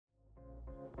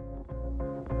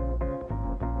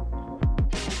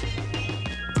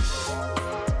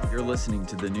You're listening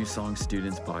to the New Song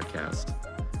Students Podcast.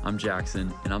 I'm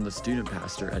Jackson, and I'm the student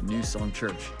pastor at New Song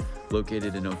Church,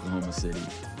 located in Oklahoma City.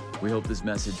 We hope this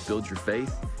message builds your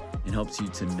faith and helps you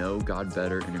to know God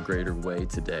better in a greater way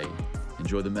today.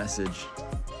 Enjoy the message.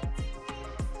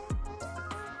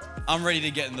 I'm ready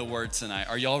to get in the Word tonight.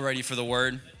 Are y'all ready for the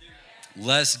Word?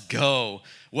 Let's go.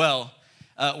 Well,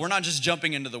 we're not just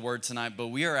jumping into the Word tonight, but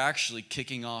we are actually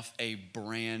kicking off a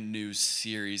brand new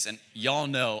series. And y'all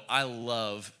know I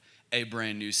love a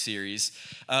brand new series.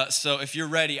 So if you're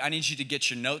ready, I need you to get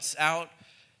your notes out.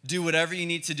 Do whatever you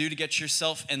need to do to get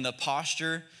yourself in the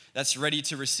posture that's ready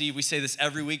to receive. We say this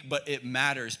every week, but it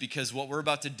matters because what we're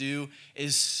about to do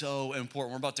is so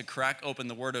important. We're about to crack open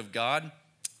the Word of God,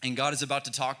 and God is about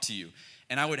to talk to you.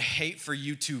 And I would hate for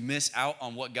you to miss out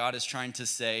on what God is trying to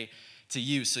say to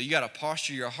you. So you got to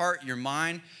posture your heart, your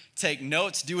mind, take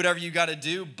notes, do whatever you got to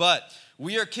do. But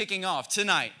we are kicking off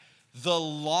tonight the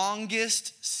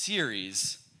longest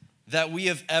series that we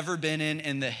have ever been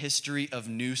in the history of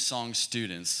New Song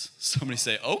Students. Somebody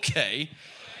say, okay.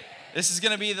 This is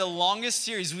going to be the longest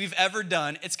series we've ever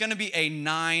done. It's going to be a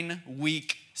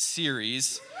 9-week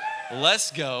series. Let's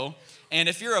go. And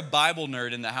if you're a Bible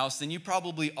nerd in the house, then you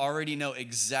probably already know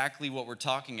exactly what we're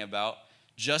talking about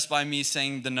just by me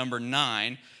saying the number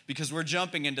 9, because we're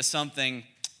jumping into something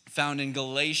found in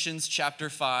Galatians chapter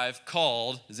 5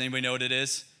 called, does anybody know what it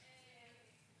is?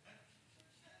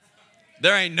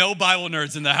 There ain't no Bible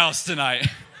nerds in the house tonight.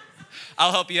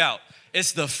 I'll help you out.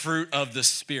 It's the fruit of the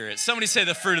Spirit. Somebody say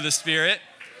the fruit of the Spirit.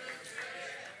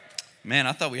 Man,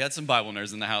 I thought we had some Bible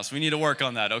nerds in the house. We need to work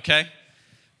on that, okay?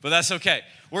 But that's okay.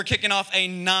 We're kicking off a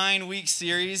 9-week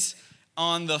series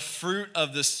on the fruit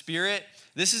of the Spirit.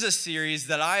 This is a series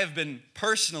that I have been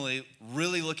personally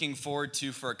really looking forward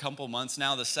to for a couple months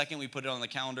now. The second we put it on the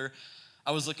calendar,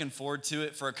 I was looking forward to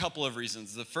it for a couple of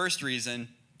reasons. The first reason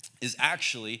is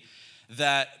actually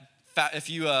that if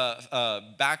you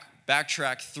backtrack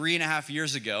 3.5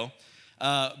 years ago,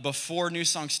 before New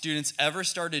Song Students ever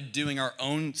started doing our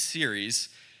own series,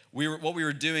 what we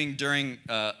were doing during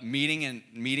meeting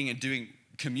and doing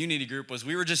community group was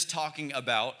we were just talking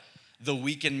about the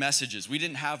weekend messages. We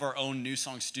didn't have our own New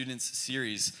Song Students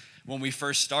series when we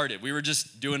first started. We were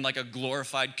just doing like a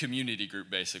glorified community group,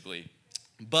 basically.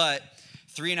 But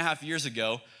 3.5 years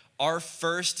ago, our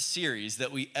first series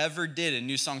that we ever did in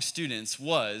New Song Students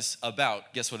was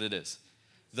about, guess what it is?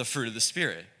 The fruit of the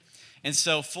Spirit. And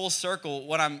so full circle,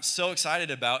 what I'm so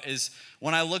excited about is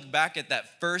when I look back at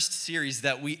that first series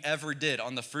that we ever did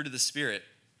on the fruit of the Spirit,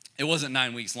 it wasn't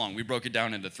 9 weeks long. We broke it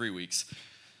down into 3 weeks.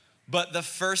 But the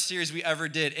first series we ever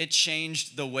did, it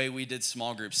changed the way we did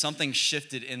small groups. Something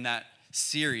shifted in that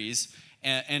series,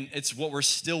 and it's what we're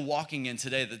still walking in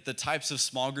today, the types of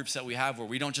small groups that we have where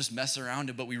we don't just mess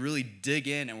around it, but we really dig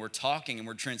in and we're talking and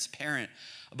we're transparent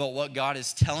about what God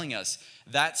is telling us.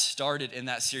 That started in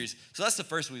that series. So that's the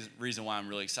first reason why I'm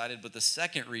really excited. But the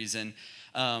second reason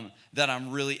that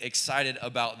I'm really excited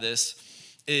about this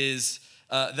is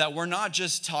that we're not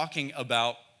just talking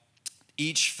about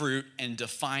each fruit and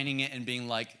defining it and being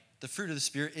like, the fruit of the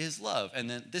Spirit is love, and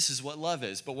then this is what love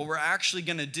is. But what we're actually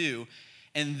going to do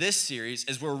in this series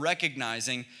is we're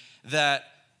recognizing that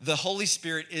the Holy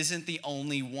Spirit isn't the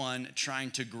only one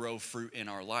trying to grow fruit in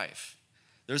our life.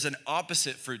 There's an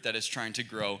opposite fruit that is trying to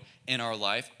grow in our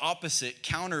life, opposite,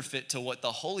 counterfeit to what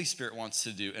the Holy Spirit wants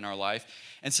to do in our life.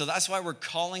 And so that's why we're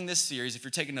calling this series, if you're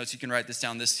taking notes, you can write this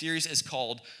down. This series is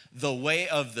called The Way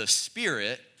of the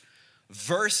Spirit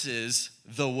versus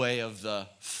the way of the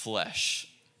flesh.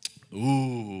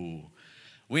 Ooh,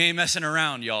 we ain't messing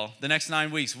around, y'all. The next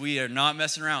 9 weeks, we are not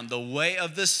messing around. The way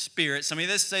of the Spirit, somebody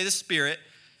say the Spirit,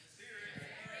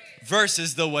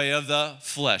 versus the way of the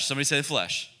flesh. Somebody say the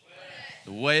flesh.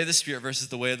 The way of the Spirit versus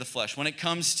the way of the flesh. When it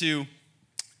comes to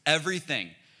everything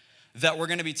that we're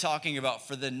going to be talking about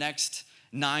for the next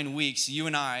 9 weeks, you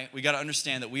and we got to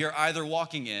understand that we are either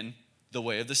walking in the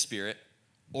way of the Spirit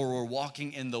or we're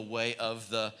walking in the way of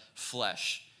the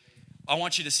flesh. I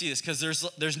want you to see this because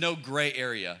there's no gray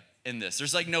area in this.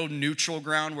 There's like no neutral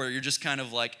ground where you're just kind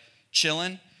of like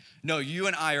chilling. No, you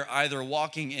and I are either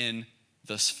walking in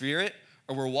the Spirit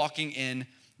or we're walking in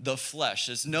the flesh.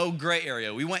 There's no gray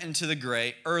area. We went into the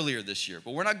gray earlier this year,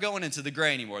 but we're not going into the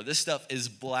gray anymore. This stuff is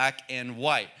black and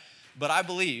white. But I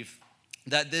believe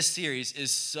that this series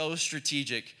is so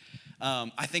strategic.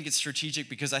 I think it's strategic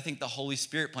because I think the Holy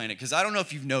Spirit planned it. Because I don't know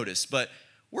if you've noticed, but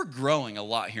we're growing a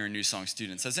lot here in New Song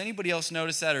Students. Has anybody else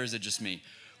noticed that, or is it just me?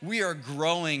 We are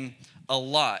growing a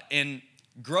lot, and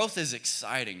growth is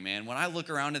exciting, man. When I look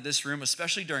around at this room,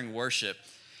 especially during worship,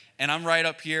 and I'm right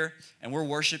up here, and we're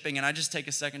worshiping, and I just take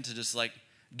a second to just like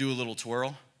do a little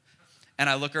twirl. and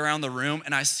I look around the room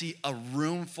and I see a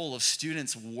room full of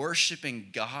students worshiping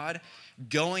God,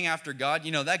 going after God,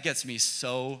 that gets me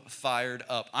so fired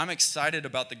up. I'm excited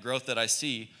about the growth that I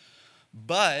see,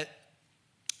 but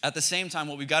at the same time,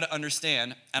 what we've got to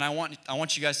understand, and I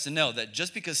want you guys to know that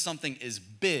just because something is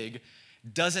big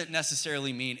doesn't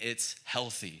necessarily mean it's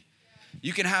healthy.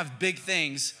 You can have big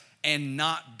things and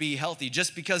not be healthy.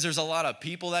 Just because there's a lot of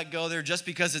people that go there, just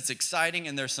because it's exciting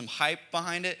and there's some hype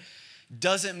behind it,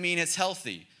 doesn't mean it's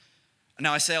healthy.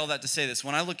 Now, I say all that to say this.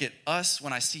 When I look at us,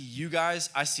 when I see you guys,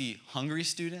 I see hungry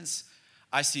students.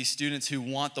 I see students who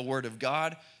want the word of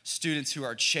God, students who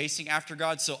are chasing after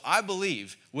God. So I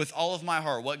believe with all of my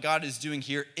heart what God is doing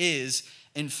here is,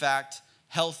 in fact,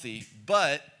 healthy.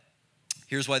 But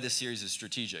here's why this series is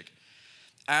strategic.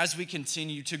 As we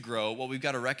continue to grow, what we've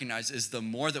got to recognize is the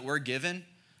more that we're given,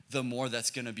 the more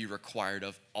that's going to be required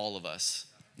of all of us.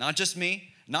 Not just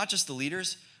me, not just the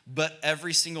leaders, but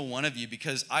every single one of you,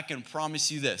 because I can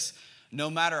promise you this, no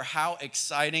matter how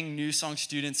exciting New Song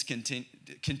Students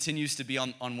continues to be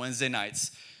on Wednesday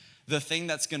nights, the thing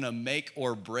that's going to make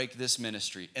or break this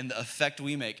ministry and the effect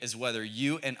we make is whether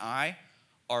you and I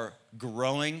are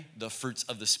growing the fruits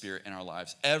of the Spirit in our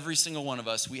lives. Every single one of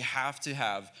us, we have to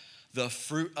have the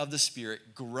fruit of the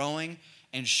Spirit growing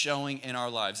and showing in our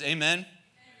lives. Amen? Amen.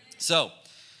 So,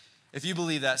 if you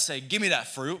believe that, say, give me that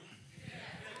fruit.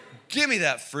 Give me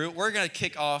that fruit. We're going to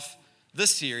kick off the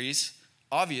series,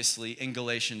 obviously, in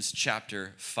Galatians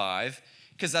chapter 5,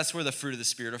 because that's where the fruit of the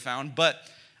Spirit are found. But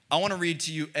I want to read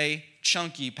to you a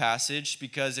chunky passage,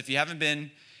 because if you haven't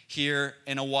been here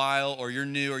in a while, or you're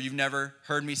new, or you've never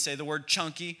heard me say the word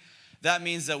chunky, that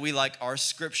means that we like our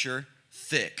scripture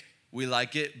thick. We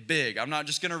like it big. I'm not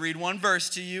just going to read one verse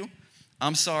to you.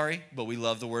 I'm sorry, but we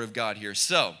love the word of God here.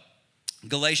 So,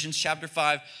 Galatians chapter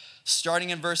 5, starting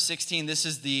in verse 16, this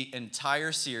is the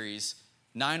entire series,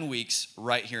 9 weeks,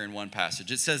 right here in one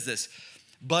passage. It says this,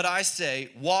 but I say,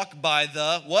 walk by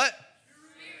the what?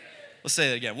 Spirit. Let's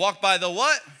say it again. Walk by the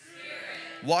what?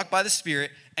 Spirit. Walk by the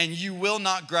Spirit, and you will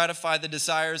not gratify the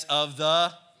desires of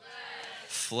the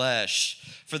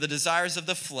flesh. For the desires of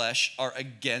the flesh are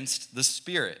against the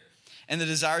Spirit, and the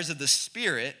desires of the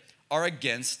Spirit are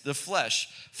against the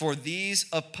flesh. For these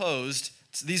are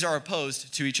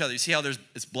opposed to each other. You see how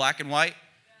it's black and white?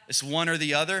 It's one or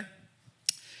the other.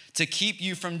 To keep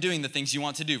you from doing the things you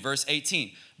want to do. Verse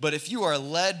 18. But if you are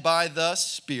led by the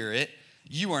Spirit,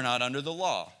 you are not under the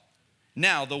law.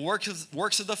 Now, the works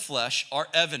of the flesh are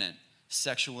evident.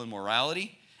 Sexual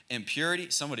immorality, impurity.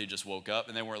 Somebody just woke up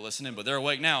and they weren't listening, but they're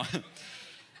awake now.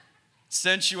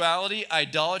 Sensuality,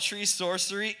 idolatry,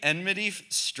 sorcery, enmity,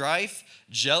 strife,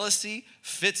 jealousy,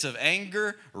 fits of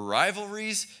anger,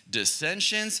 rivalries,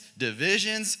 dissensions,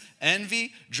 divisions,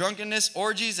 envy, drunkenness,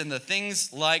 orgies, and the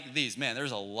things like these. Man,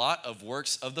 there's a lot of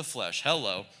works of the flesh.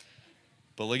 Hello.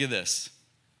 But look at this.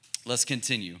 Let's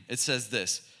continue. It says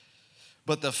this,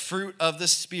 but the fruit of the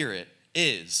Spirit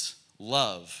is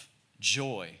love,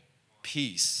 joy,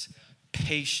 peace,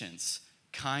 patience,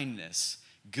 kindness,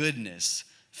 goodness,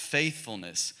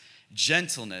 faithfulness,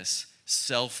 gentleness,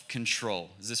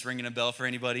 self-control. Is this ringing a bell for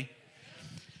anybody?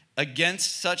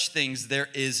 Against such things there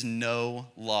is no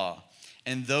law.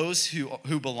 And those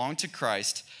who belong to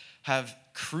Christ have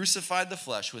crucified the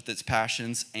flesh with its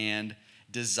passions and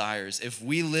desires. If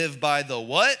we live by the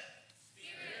what?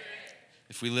 Spirit.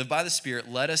 If we live by the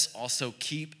Spirit, let us also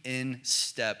keep in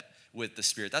step with the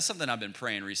Spirit. That's something I've been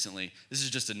praying recently. This is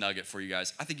just a nugget for you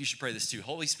guys. I think you should pray this too.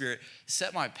 Holy Spirit,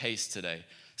 set my pace today.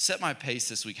 Set my pace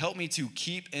this week. Help me to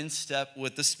keep in step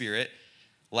with the Spirit.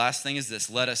 Last thing is this.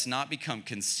 Let us not become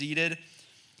conceited,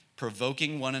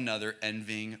 provoking one another,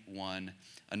 envying one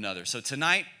another. So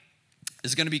tonight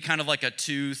is going to be kind of like a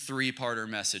 2-3-parter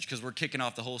message because we're kicking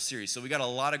off the whole series. So we got a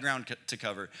lot of ground to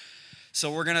cover.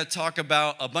 So we're going to talk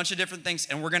about a bunch of different things,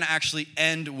 and we're going to actually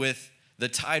end with the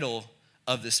title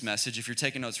of this message. If you're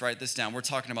taking notes, write this down. We're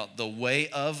talking about the way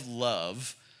of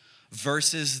love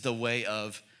versus the way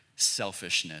of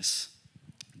selfishness.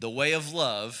 The way of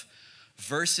love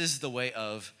versus the way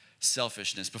of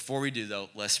selfishness. Before we do, though,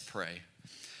 let's pray.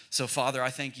 So, Father, I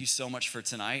thank you so much for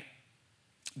tonight.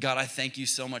 God, I thank you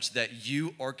so much that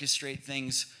you orchestrate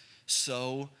things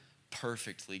so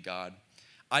perfectly, God.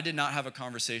 I did not have a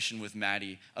conversation with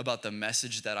Maddie about the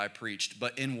message that I preached,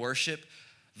 but in worship,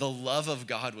 the love of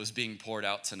God was being poured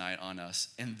out tonight on us.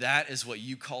 And that is what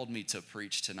you called me to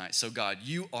preach tonight. So God,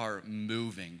 you are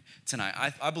moving tonight.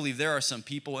 I believe there are some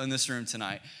people in this room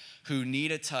tonight who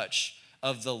need a touch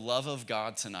of the love of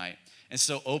God tonight. And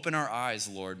so open our eyes,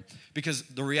 Lord, because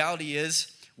the reality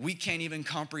is we can't even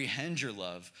comprehend your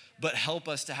love, but help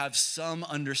us to have some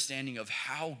understanding of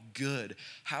how good,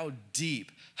 how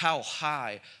deep, how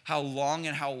high, how long,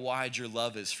 and how wide your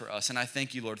love is for us. And I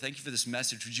thank you, Lord. Thank you for this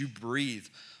message. Would you breathe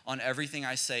on everything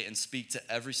I say and speak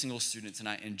to every single student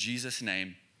tonight in Jesus'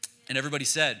 name? And everybody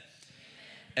said,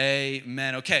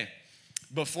 amen. Okay,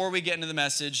 before we get into the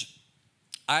message,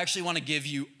 I actually want to give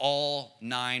you all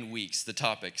 9 weeks, the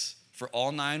topics for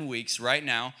all 9 weeks right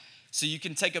now. So you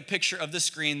can take a picture of the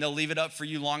screen. They'll leave it up for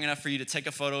you long enough for you to take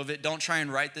a photo of it. Don't try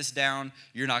and write this down.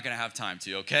 You're not going to have time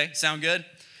to, okay? Sound good?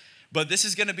 But this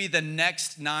is going to be the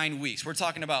next 9 weeks. We're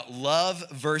talking about love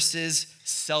versus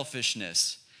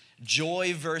selfishness,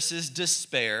 joy versus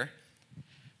despair,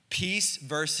 peace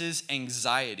versus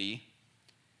anxiety,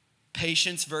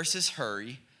 patience versus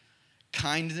hurry,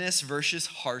 kindness versus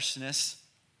harshness.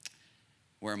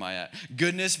 Where am I at?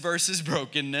 Goodness versus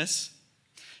brokenness,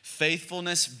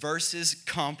 faithfulness versus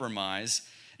compromise,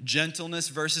 gentleness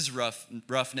versus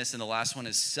roughness, and the last one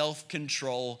is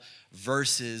self-control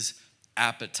versus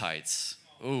appetites.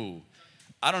 Ooh,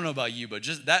 I don't know about you, but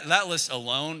just that list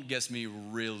alone gets me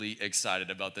really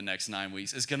excited about the next 9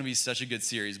 weeks. It's gonna be such a good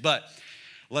series, but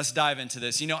let's dive into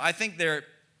this. You know, I think there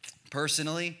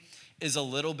personally is a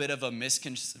little bit of a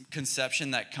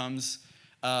misconception that comes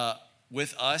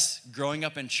with us growing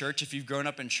up in church. If you've grown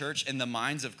up in church, in the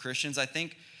minds of Christians, I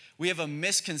think we have a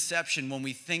misconception when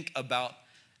we think about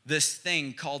this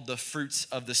thing called the fruits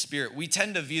of the Spirit. We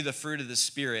tend to view the fruit of the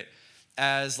Spirit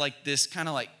as like this kind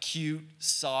of like cute,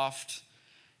 soft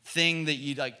thing that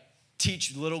you like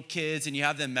teach little kids and you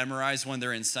have them memorize when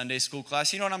they're in Sunday school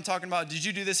class. You know what I'm talking about? Did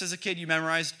you do this as a kid? You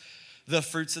memorized the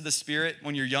fruits of the Spirit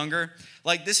when you're younger?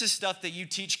 Like, this is stuff that you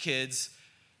teach kids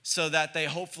so that they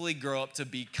hopefully grow up to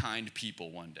be kind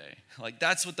people one day. Like,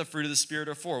 that's what the fruit of the Spirit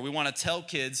are for. We want to tell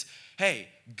kids, hey,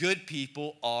 good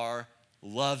people are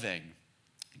loving.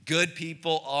 Good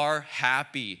people are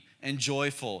happy and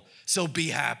joyful, so be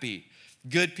happy.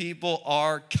 Good people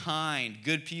are kind.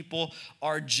 Good people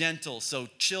are gentle. So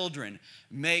children,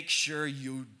 make sure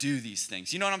you do these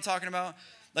things. You know what I'm talking about?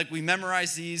 Like, we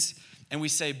memorize these and we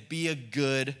say, be a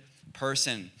good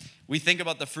person. We think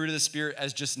about the fruit of the Spirit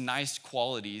as just nice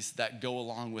qualities that go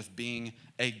along with being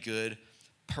a good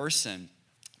person.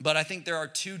 But I think there are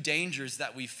two dangers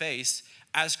that we face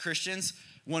as Christians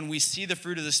when we see the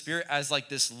fruit of the Spirit as like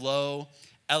this low,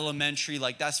 elementary,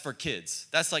 like that's for kids.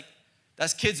 That's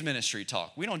kids ministry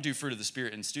talk. We don't do fruit of the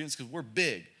Spirit in students because we're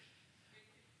big.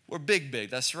 We're big,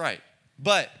 that's right.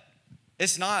 But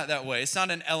it's not that way. It's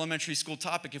not an elementary school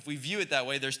topic. If we view it that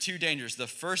way, there's two dangers. The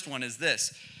first one is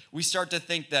this. We start to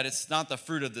think that it's not the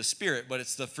fruit of the Spirit, but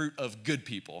it's the fruit of good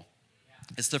people.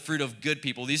 It's the fruit of good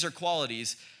people. These are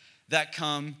qualities that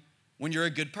come when you're a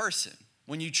good person,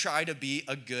 when you try to be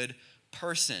a good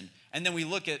person. And then we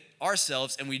look at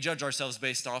ourselves and we judge ourselves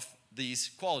based off these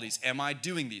qualities. Am I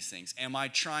doing these things? Am I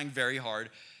trying very hard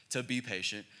to be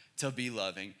patient, to be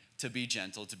loving, to be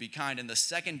gentle, to be kind? And the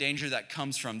second danger that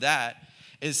comes from that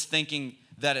is thinking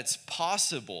that it's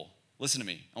possible. Listen to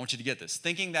me, I want you to get this.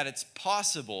 Thinking that it's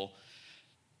possible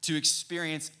to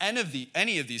experience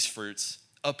any of these fruits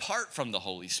apart from the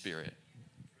Holy Spirit.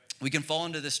 We can fall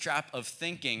into this trap of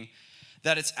thinking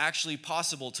that it's actually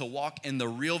possible to walk in the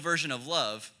real version of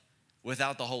love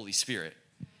without the Holy Spirit.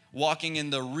 Walking in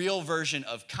the real version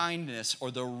of kindness or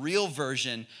the real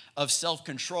version of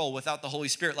self-control without the Holy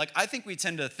Spirit. Like, I think we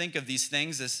tend to think of these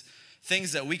things as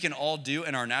things that we can all do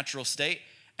in our natural state.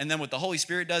 And then what the Holy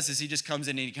Spirit does is he just comes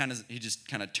in and he just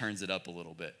kind of turns it up a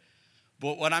little bit.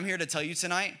 But what I'm here to tell you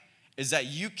tonight is that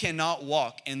you cannot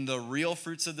walk in the real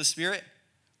fruits of the Spirit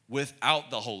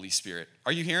without the Holy Spirit.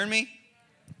 Are you hearing me?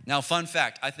 Now, fun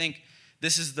fact, I think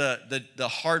this is the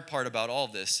hard part about all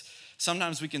of this.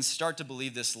 Sometimes we can start to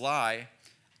believe this lie,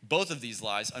 both of these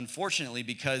lies, unfortunately,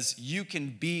 because you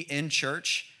can be in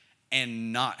church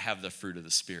and not have the fruit of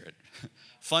the Spirit.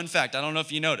 Fun fact, I don't know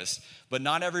if you noticed, but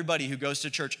not everybody who goes to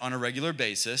church on a regular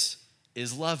basis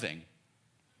is loving.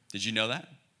 Did you know that?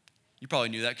 You probably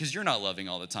knew that because you're not loving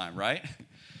all the time, right?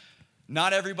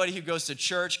 Not everybody who goes to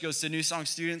church, goes to New Song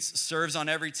Students, serves on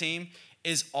every team,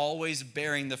 is always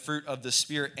bearing the fruit of the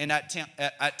Spirit. And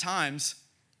at times,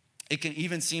 it can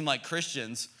even seem like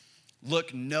Christians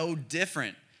look no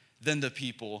different than the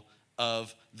people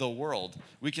of the world.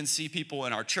 We can see people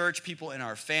in our church, people in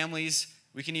our families.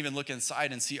 We can even look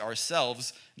inside and see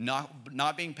ourselves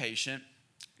not being patient,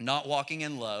 not walking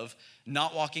in love,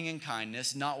 not walking in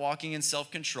kindness, not walking in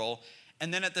self-control.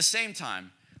 And then at the same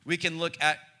time, we can look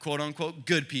at quote-unquote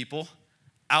good people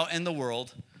out in the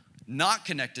world, not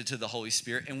connected to the Holy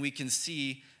Spirit, and we can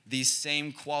see these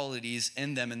same qualities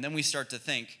in them. And then we start to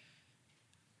think,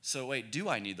 So wait, do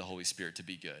I need the Holy Spirit to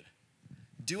be good?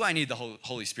 Do I need the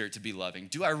Holy Spirit to be loving?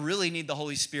 Do I really need the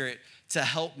Holy Spirit to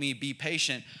help me be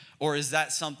patient? Or is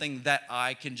that something that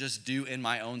I can just do in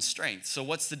my own strength? So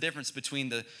what's the difference between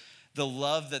the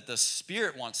love that the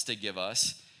Spirit wants to give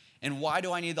us, and why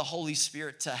do I need the Holy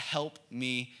Spirit to help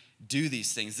me do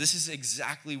these things? This is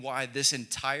exactly why this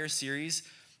entire series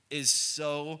is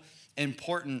so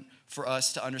important for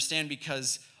us to understand,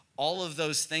 because all of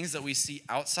those things that we see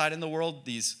outside in the world,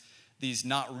 these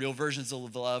not real versions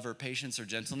of love or patience or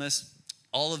gentleness,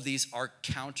 all of these are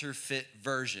counterfeit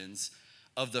versions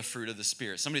of the fruit of the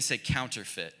Spirit. Somebody say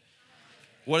counterfeit.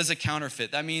 What is a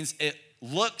counterfeit? That means it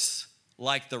looks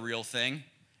like the real thing.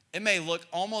 It may look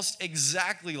almost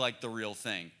exactly like the real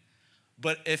thing.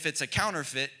 But if it's a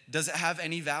counterfeit, does it have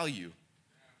any value?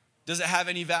 Does it have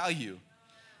any value?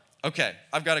 Okay,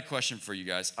 I've got a question for you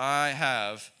guys. I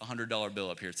have a $100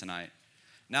 bill up here tonight.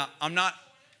 Now, I'm not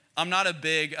a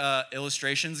big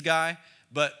illustrations guy,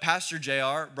 but Pastor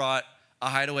JR brought a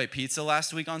Hideaway pizza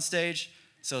last week on stage.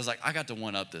 So I was like, I got to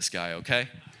one-up this guy, okay?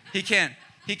 He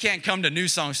can't come to New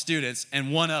Song students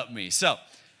and one-up me. So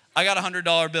I got a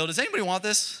 $100 bill. Does anybody want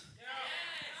this?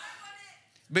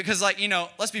 Because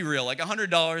let's be real,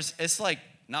 $100, it's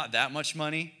not that much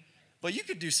money, but you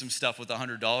could do some stuff with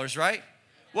 $100, right?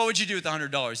 What would you do with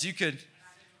 $100?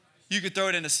 You could throw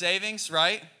it into savings,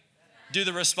 right? Do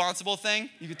the responsible thing.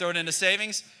 You could throw it into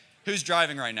savings. Who's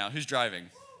driving right now? Who's driving?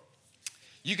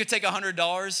 You could take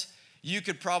 $100. You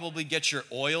could probably get your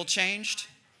oil changed,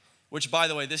 which, by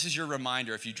the way, this is your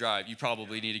reminder. If you drive, you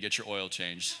probably need to get your oil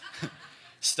changed.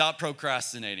 Stop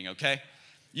procrastinating, okay?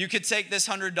 You could take this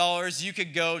 $100. You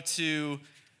could go to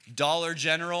Dollar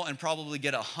General and probably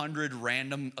get 100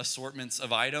 random assortments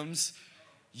of items.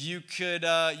 You could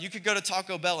go to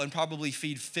Taco Bell and probably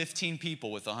feed 15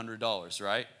 people with $100,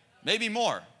 right? Maybe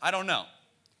more. I don't know.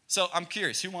 So I'm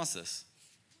curious, who wants this?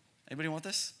 Anybody want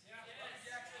this?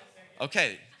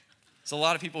 Okay. It's a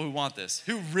lot of people who want this.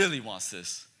 Who really wants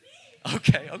this?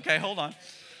 Okay, hold on.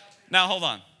 Now, hold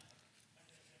on.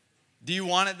 Do you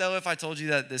want it, though, if I told you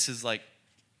that this is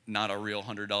not a real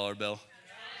 $100 bill?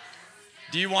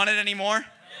 Do you want it anymore?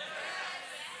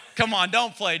 Come on,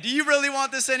 don't play. Do you really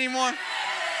want this anymore?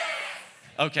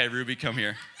 Okay, Ruby, come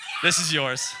here. This is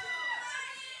yours.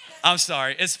 I'm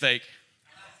sorry, it's fake.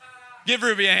 Give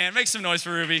Ruby a hand. Make some noise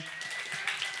for Ruby.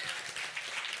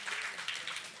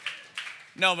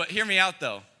 No, but hear me out,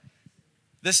 though.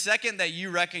 The second that you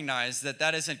recognize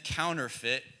that isn't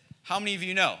counterfeit, how many of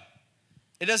you know?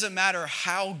 It doesn't matter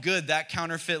how good that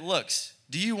counterfeit looks.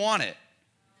 Do you want it?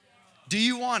 Do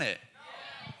you want it?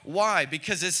 Why?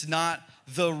 Because it's not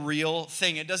the real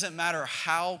thing. It doesn't matter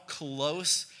how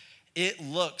close it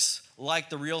looks like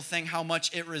the real thing, how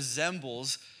much it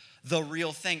resembles the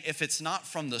real thing. If it's not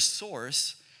from the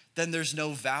source, then there's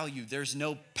no value. There's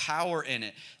no power in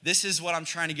it. This is what I'm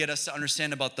trying to get us to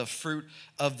understand about the fruit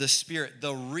of the Spirit,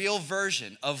 the real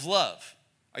version of love.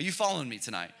 Are you following me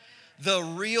tonight? The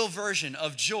real version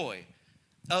of joy,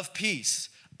 of peace,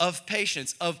 of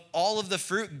patience, of all of the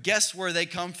fruit. Guess where they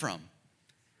come from?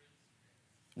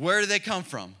 Where do they come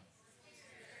from?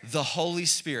 The Holy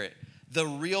Spirit, the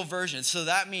real version. So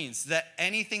that means that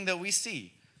anything that we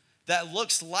see that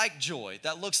looks like joy,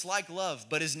 that looks like love,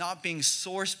 but is not being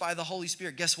sourced by the Holy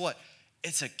Spirit, guess what?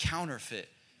 It's a counterfeit.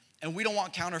 And we don't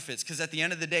want counterfeits, because at the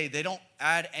end of the day, they don't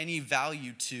add any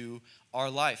value to our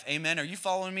life. Amen? Are you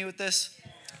following me with this?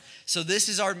 So this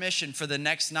is our mission for the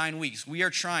next 9 weeks. We are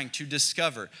trying to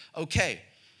discover, okay,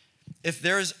 if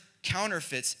there's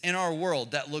counterfeits in our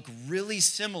world that look really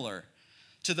similar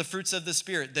to the fruits of the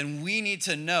Spirit, then we need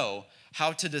to know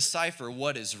how to decipher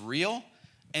what is real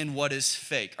and what is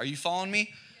fake. Are you following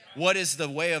me? What is the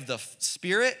way of the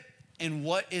Spirit and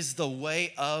what is the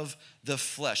way of the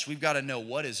flesh? We've got to know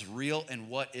what is real and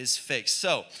what is fake.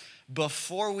 So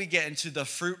before we get into the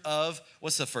fruit of,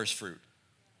 what's the first fruit?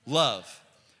 Love.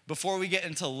 Before we get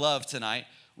into love tonight,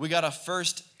 we got to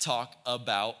first talk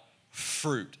about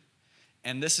fruit.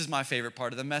 And this is my favorite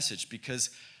part of the message, because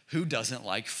who doesn't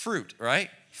like fruit, right?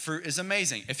 Fruit is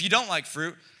amazing. If you don't like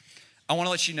fruit, I want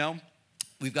to let you know,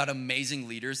 we've got amazing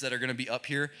leaders that are going to be up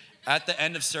here at the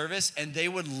end of service, and they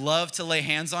would love to lay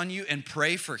hands on you and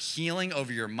pray for healing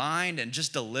over your mind and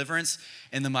just deliverance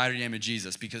in the mighty name of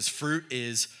Jesus, because fruit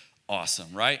is awesome,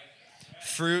 right?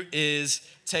 Fruit is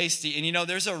tasty. And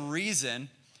there's a reason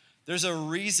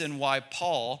why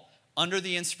Paul, under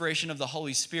the inspiration of the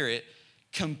Holy Spirit,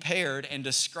 compared and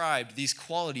described these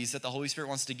qualities that the Holy Spirit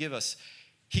wants to give us.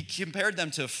 He compared them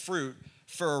to fruit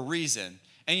for a reason.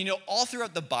 And all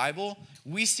throughout the Bible,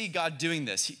 we see God doing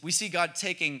this. We see God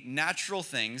taking natural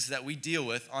things that we deal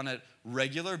with on a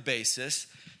regular basis,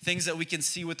 things that we can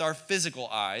see with our physical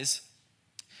eyes.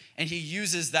 And he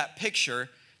uses that picture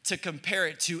to compare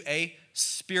it to a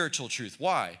spiritual truth.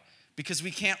 Why? Because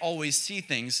we can't always see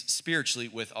things spiritually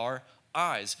with our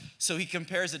eyes. So he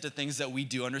compares it to things that we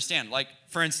do understand. Like,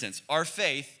 for instance, our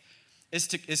faith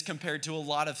is compared to a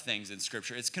lot of things in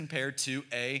Scripture. It's compared to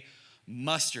a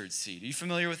mustard seed. Are you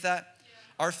familiar with that?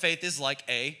 Yeah. Our faith is like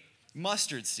a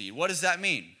mustard seed. What does that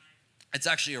mean? It's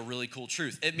actually a really cool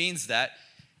truth. It means that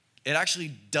it actually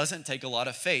doesn't take a lot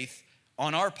of faith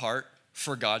on our part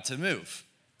for God to move.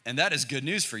 And that is good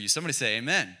news for you. Somebody say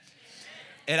amen.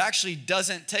 It actually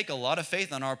doesn't take a lot of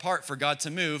faith on our part for God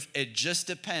to move. It just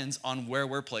depends on where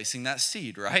we're placing that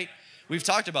seed, right? We've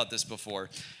talked about this before.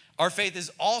 Our faith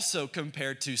is also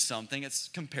compared to something. It's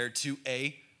compared to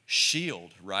a shield,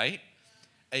 right?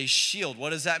 A shield. What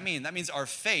does that mean? That means our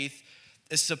faith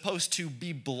is supposed to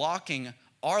be blocking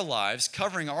our lives,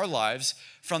 covering our lives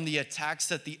from the attacks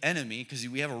that the enemy, because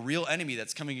we have a real enemy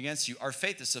that's coming against you. Our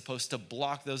faith is supposed to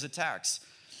block those attacks.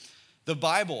 The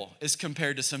Bible is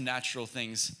compared to some natural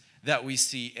things that we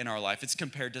see in our life. It's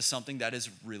compared to something that is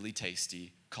really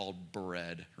tasty called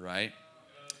bread, right?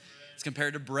 It's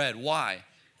compared to bread. Why?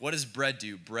 What does bread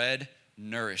do? Bread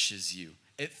nourishes you.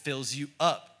 It fills you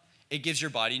up. It gives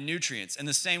your body nutrients. In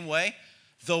the same way,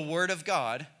 the Word of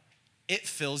God, it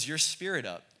fills your spirit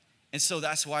up. And so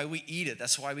that's why we eat it.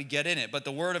 That's why we get in it. But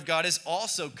the Word of God is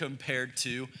also compared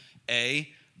to a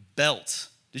belt.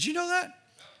 Did you know that?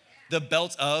 The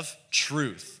belt of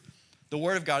truth. The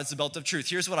Word of God is the belt of truth.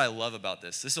 Here's what I love about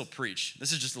this. This will preach.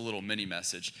 This is just a little mini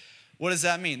message. What does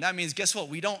that mean? That means, guess what?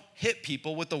 We don't hit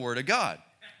people with the Word of God.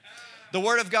 The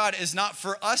Word of God is not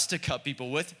for us to cut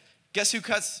people with. Guess who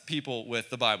cuts people with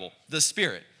the Bible? The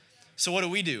Spirit. So what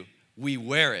do? We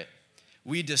wear it.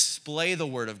 We display the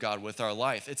Word of God with our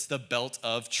life. It's the belt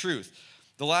of truth.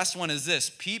 The last one is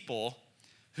this. People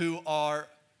who are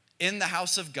in the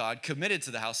house of God, committed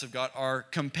to the house of God, are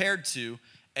compared to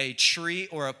a tree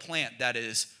or a plant that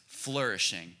is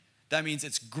flourishing. That means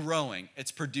it's growing,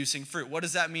 it's producing fruit. What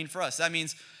does that mean for us? That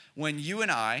means when you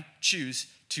and I choose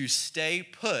to stay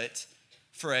put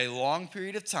for a long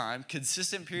period of time,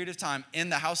 consistent period of time in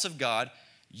the house of God,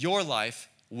 your life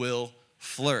will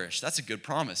flourish. That's a good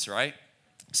promise, right?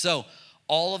 So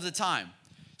all of the time,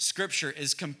 Scripture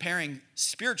is comparing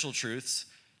spiritual truths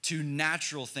to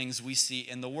natural things we see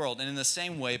in the world. And in the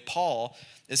same way, Paul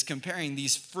is comparing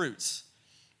these fruits,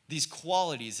 these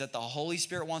qualities that the Holy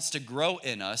Spirit wants to grow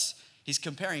in us, he's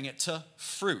comparing it to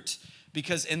fruit.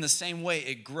 Because in the same way,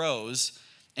 it grows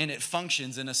and it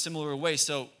functions in a similar way.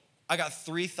 So I got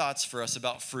 3 thoughts for us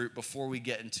about fruit before we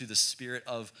get into the spirit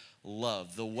of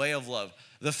love, the way of love.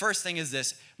 The first thing is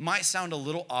this. Might sound a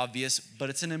little obvious, but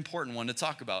it's an important one to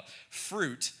talk about.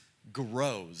 Fruit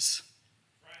grows.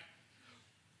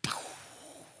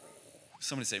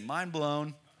 Somebody say, mind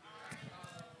blown.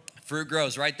 Fruit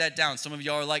grows. Write that down. Some of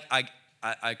y'all are like,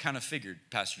 I kind of figured,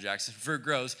 Pastor Jackson. Fruit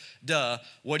grows. Duh.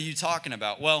 What are you talking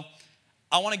about? Well,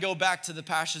 I want to go back to the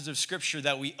passages of Scripture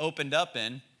that we opened up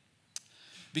in,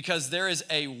 because there is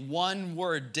a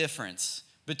one-word difference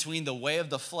between the way of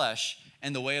the flesh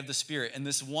and the way of the Spirit. And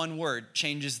this one word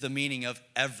changes the meaning of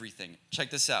everything.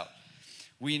 Check this out.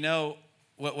 We know,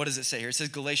 what does it say here? It says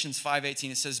Galatians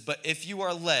 5:18. It says, but if you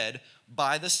are led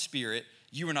by the Spirit,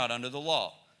 you are not under the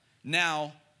law.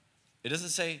 Now, it doesn't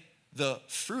say the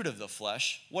fruit of the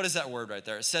flesh. What is that word right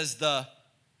there? It says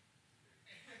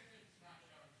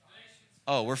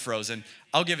oh, we're frozen.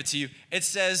 I'll give it to you. It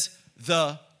says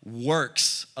the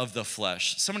works of the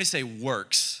flesh. Somebody say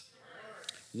works.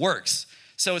 Works.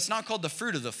 So it's not called the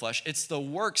fruit of the flesh. It's the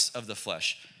works of the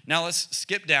flesh. Now let's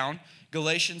skip down.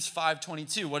 Galatians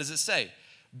 5:22. What does it say?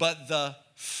 But the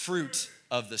fruit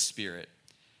of the Spirit.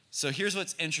 So here's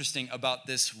what's interesting about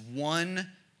this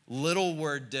one little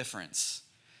word difference.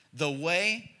 The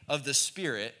way of the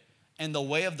Spirit and the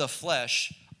way of the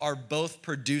flesh are both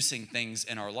producing things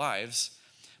in our lives,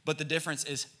 but the difference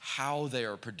is how they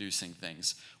are producing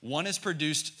things. One is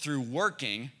produced through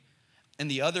working,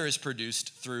 and the other is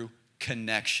produced through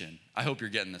connection. I hope you're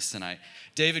getting this tonight.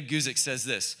 David Guzik says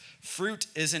this: fruit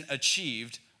isn't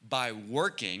achieved by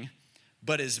working,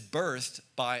 but is birthed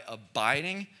by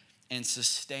abiding and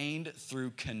sustained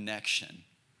through connection.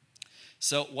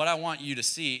 So what I want you to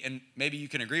see, and maybe you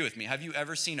can agree with me, have you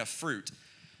ever seen a fruit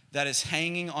that is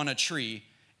hanging on a tree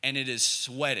and it is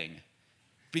sweating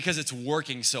because it's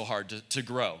working so hard to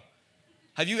grow?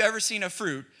 Have you ever seen a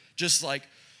fruit just like,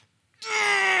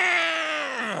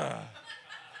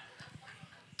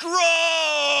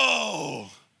 grow?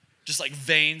 Just like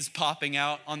veins popping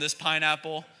out on this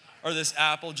pineapple or this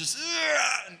apple, just,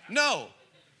 no.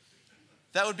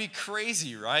 That would be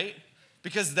crazy, right?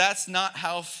 because that's not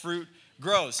how fruit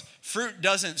grows. Fruit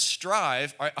doesn't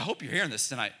strive. I hope you're hearing this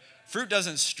tonight. Fruit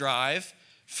doesn't strive.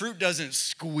 Fruit doesn't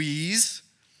squeeze.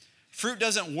 Fruit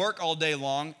doesn't work all day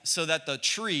long so that the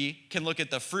tree can look at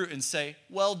the fruit and say,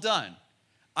 well done.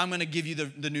 I'm going to give you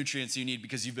the nutrients you need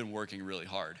because you've been working really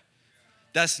hard.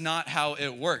 That's not how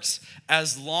it works.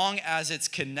 As long as it's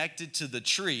connected to the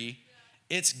tree,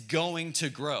 it's going to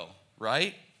grow,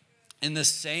 right? In the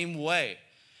same way,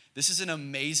 this is an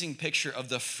amazing picture of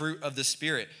the fruit of the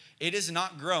Spirit. It is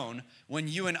not grown when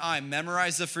you and I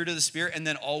memorize the fruit of the Spirit and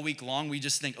then all week long we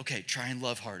just think, okay, try and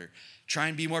love harder. Try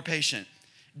and be more patient.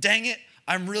 Dang it,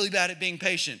 I'm really bad at being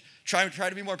patient. Try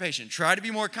to be more patient. Try to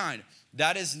be more kind.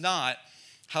 That is not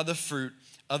how the fruit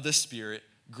of the Spirit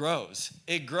grows.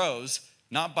 It grows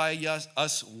not by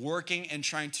us working and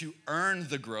trying to earn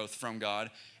the growth from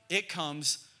God. It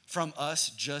comes from us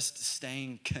just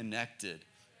staying connected.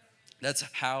 That's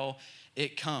how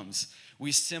it comes.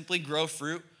 We simply grow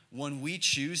fruit when we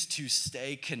choose to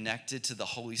stay connected to the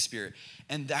Holy Spirit.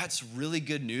 And that's really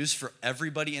good news for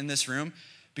everybody in this room,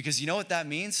 because you know what that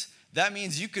means? That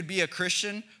means you could be a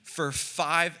Christian for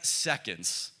 5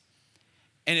 seconds.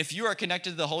 And if you are connected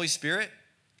to the Holy Spirit,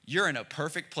 you're in a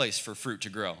perfect place for fruit to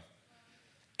grow.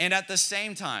 And at the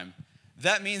same time,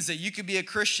 that means that you could be a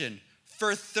Christian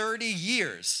for 30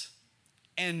 years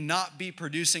and not be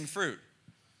producing fruit.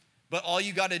 But all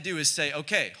you got to do is say,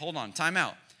 okay, hold on, time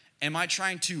out. Am I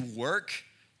trying to work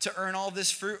to earn all this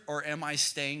fruit, or am I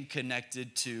staying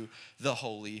connected to the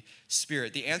Holy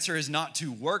Spirit? The answer is not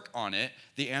to work on it.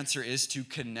 The answer is to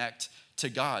connect to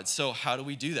God. So how do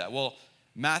we do that? Well,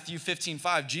 Matthew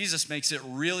 15:5, Jesus makes it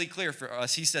really clear for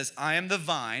us. He says, I am the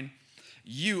vine,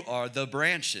 you are the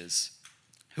branches.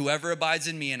 Whoever abides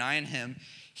in me and I in him,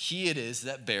 he it is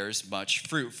that bears much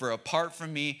fruit. For apart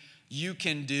from me, you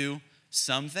can do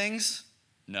some things.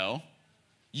 No.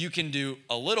 You can do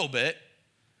a little bit.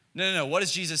 No. What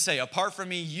does Jesus say? Apart from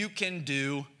me, you can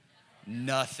do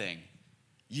nothing.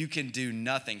 You can do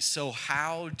nothing. So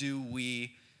how do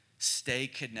we stay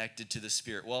connected to the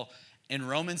Spirit? Well, in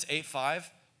Romans 8:5,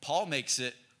 Paul makes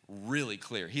it really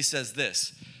clear. He says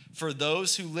this, for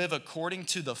those who live according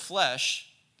to the flesh,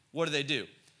 what do?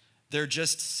 They're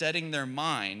just setting their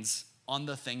minds on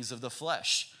the things of the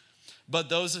flesh. But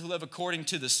those who live according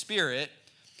to the Spirit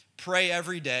pray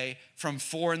every day from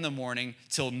 4 a.m.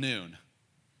 till noon.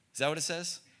 Is that what it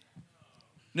says?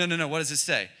 No. What does it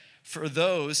say? For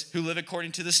those who live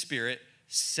according to the Spirit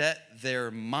set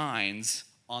their minds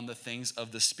on the things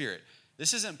of the Spirit.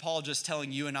 This isn't Paul just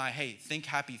telling you and I, hey, think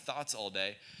happy thoughts all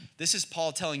day. This is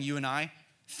Paul telling you and I,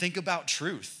 think about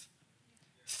truth.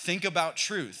 Think about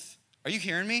truth. Are you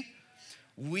hearing me?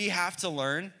 We have to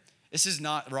learn. This is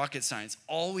not rocket science.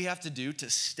 All we have to do to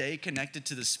stay connected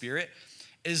to the Spirit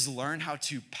is learn how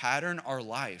to pattern our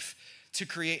life, to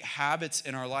create habits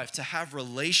in our life, to have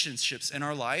relationships in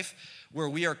our life where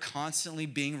we are constantly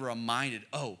being reminded,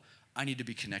 oh, I need to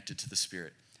be connected to the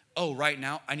Spirit. Oh, right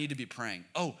now, I need to be praying.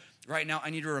 Oh, right now, I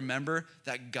need to remember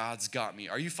that God's got me.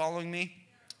 Are you following me?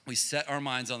 We set our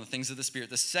minds on the things of the Spirit.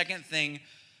 The second thing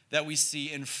that we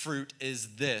see in fruit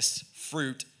is this: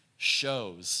 fruit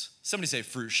shows. Somebody say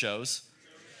fruit shows.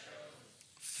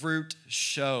 Fruit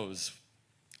shows.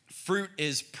 Fruit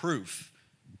is proof.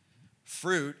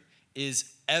 Fruit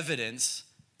is evidence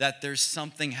that there's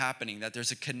something happening, that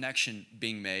there's a connection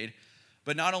being made.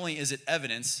 But not only is it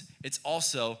evidence, it's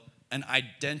also an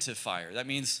identifier. That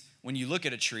means when you look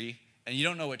at a tree and you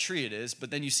don't know what tree it is,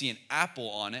 but then you see an apple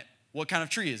on it, what kind of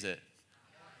tree is it?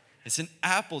 It's an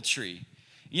apple tree.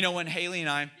 You know, when Haley and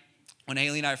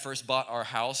I first bought our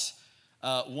house,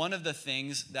 one of the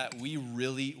things that we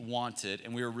really wanted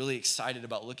and we were really excited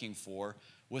about looking for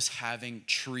was having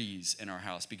trees in our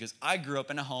house, because I grew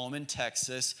up in a home in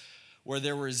Texas where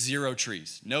there were 0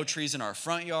 trees. No trees in our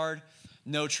front yard,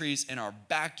 no trees in our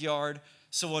backyard.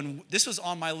 So when this was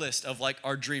on my list of like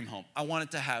our dream home, I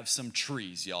wanted to have some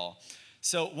trees, y'all.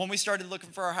 So when we started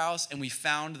looking for our house and we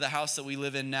found the house that we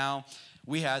live in now,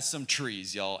 we had some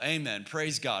trees, y'all. Amen.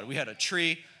 Praise God. We had a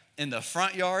tree in the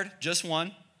front yard, just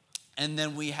one. And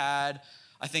then we had,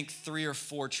 I think, 3 or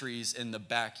 4 trees in the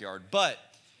backyard. But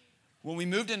when we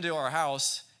moved into our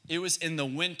house, it was in the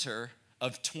winter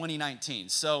of 2019.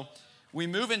 So we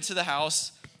move into the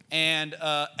house and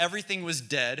everything was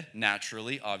dead,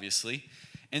 naturally, obviously.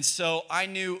 And so I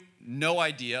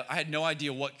had no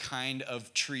idea what kind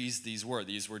of trees these were.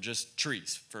 These were just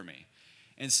trees for me.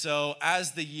 And so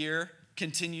as the year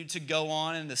continued to go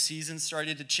on and the season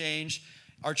started to change,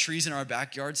 our trees in our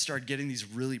backyard started getting these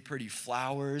really pretty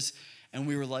flowers. And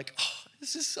we were like, oh,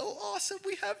 this is so awesome.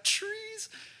 We have trees.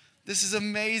 This is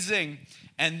amazing.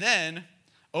 And then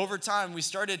over time, we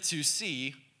started to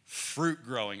see fruit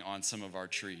growing on some of our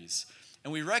trees.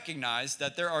 And we recognized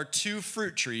that there are 2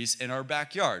 fruit trees in our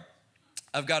backyard.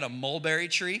 I've got a mulberry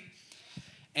tree,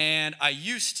 and I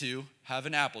used to have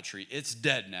an apple tree. It's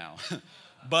dead now.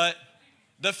 But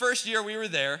the first year we were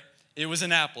there, it was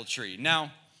an apple tree.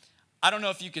 Now, I don't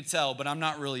know if you could tell, but I'm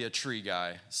not really a tree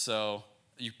guy. So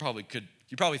you probably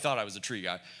thought I was a tree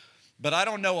guy. But I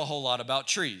don't know a whole lot about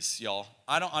trees, y'all.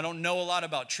 I don't know a lot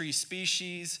about tree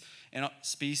species and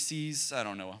species. I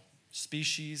don't know.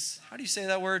 Species. How do you say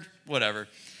that word? Whatever.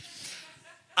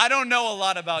 I don't know a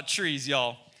lot about trees,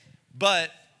 y'all.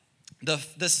 But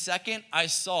the second I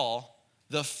saw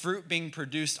the fruit being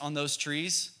produced on those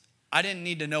trees, I didn't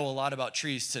need to know a lot about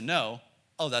trees to know,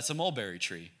 oh, that's a mulberry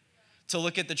tree. To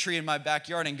look at the tree in my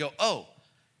backyard and go, oh,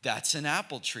 that's an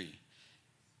apple tree.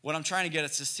 What I'm trying to get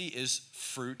us to see is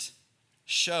fruit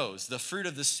shows. The fruit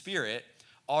of the Spirit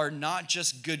are not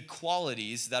just good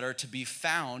qualities that are to be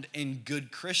found in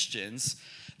good Christians.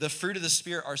 The fruit of the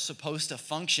Spirit are supposed to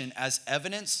function as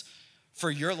evidence for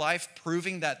your life,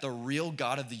 proving that the real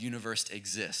God of the universe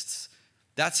exists.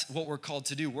 That's what we're called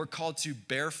to do. We're called to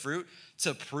bear fruit,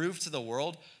 to prove to the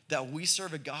world that we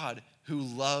serve a God who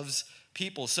loves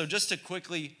people. So just to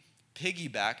quickly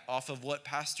piggyback off of what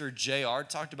Pastor JR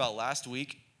talked about last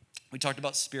week, we talked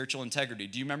about spiritual integrity.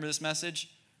 Do you remember this message?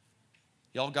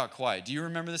 Y'all got quiet. Do you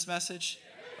remember this message?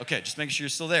 Okay, just making sure you're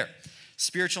still there.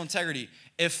 Spiritual integrity.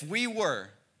 If we were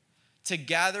to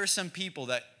gather some people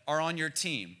that are on your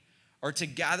team, or to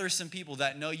gather some people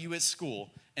that know you at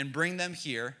school and bring them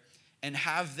here and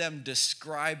have them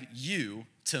describe you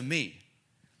to me,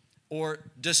 or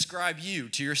describe you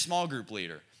to your small group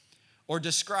leader, or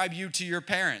describe you to your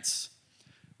parents,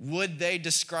 would they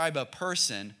describe a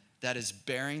person that is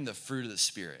bearing the fruit of the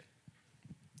Spirit?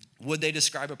 Would they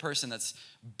describe a person that's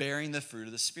bearing the fruit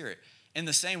of the Spirit? In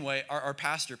the same way, our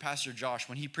pastor, Pastor Josh,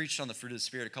 when he preached on the fruit of the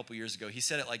Spirit a couple years ago, he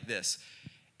said it like this: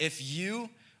 if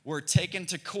you were taken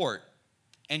to court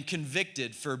and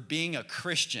convicted for being a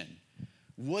Christian,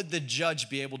 would the judge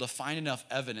be able to find enough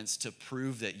evidence to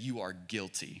prove that you are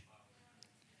guilty?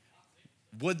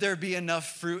 Would there be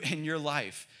enough fruit in your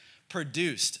life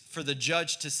produced for the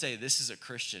judge to say this is a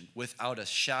Christian without a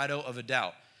shadow of a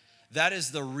doubt? That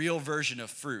is the real version of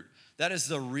fruit. That is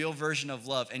the real version of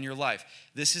love in your life.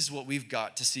 This is what we've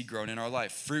got to see grown in our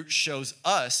life. Fruit shows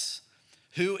us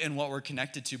who and what we're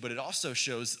connected to, but it also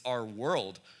shows our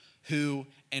world who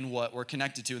and what we're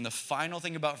connected to. And the final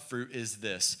thing about fruit is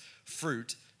this: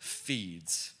 fruit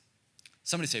feeds.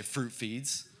 Somebody say fruit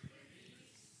feeds.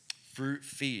 Fruit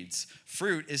feeds.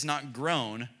 Fruit is not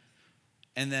grown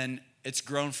and then it's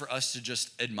grown for us to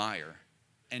just admire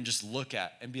and just look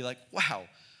at and be like, wow,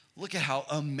 look at how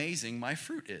amazing my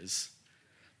fruit is.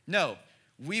 No,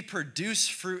 we produce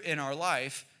fruit in our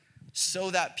life so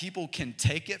that people can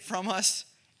take it from us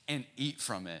and eat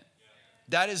from it.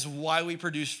 That is why we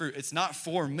produce fruit. It's not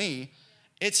for me,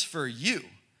 it's for you.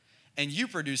 And you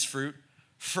produce fruit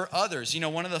for others. You know,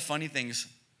 one of the funny things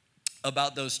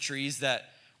about those trees that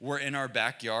were in our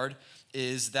backyard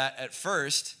is that at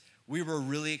first we were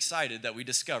really excited that we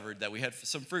discovered that we had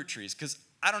some fruit trees, because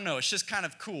I don't know, it's just kind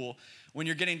of cool when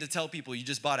you're getting to tell people you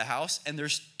just bought a house and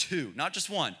there's 2, not just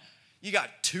 1. You got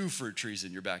 2 fruit trees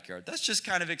in your backyard. That's just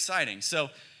kind of exciting. So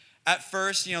at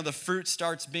first, you know, the fruit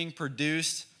starts being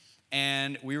produced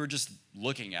and we were just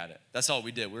looking at it. That's all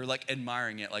we did. We were like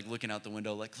admiring it, like looking out the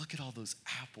window, like, look at all those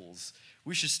apples.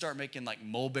 We should start making like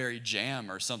mulberry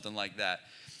jam or something like that.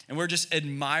 And we're just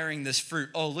admiring this fruit.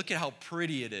 Oh, look at how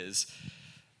pretty it is.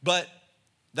 But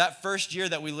that first year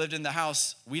that we lived in the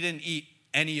house, we didn't eat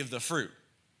any of the fruit.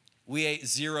 We ate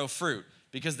 0 fruit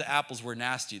because the apples were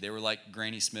nasty. They were like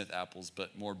Granny Smith apples,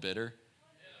 but more bitter.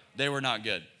 They were not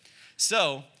good.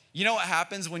 So, you know what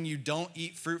happens when you don't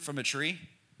eat fruit from a tree?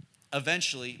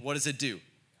 Eventually, what does it do?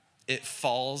 It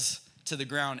falls to the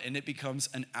ground and it becomes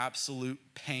an absolute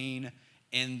pain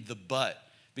in the butt.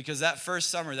 Because that first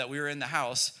summer that we were in the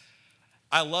house,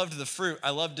 I loved the fruit. I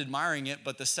loved admiring it.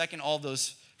 But the second all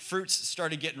those fruits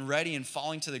started getting ready and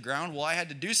falling to the ground, well, I had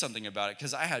to do something about it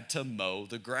because I had to mow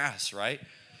the grass, right?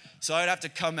 So I'd have to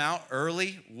come out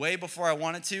early, way before I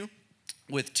wanted to,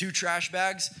 with 2 trash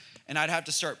bags, and I'd have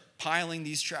to start piling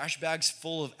these trash bags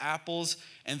full of apples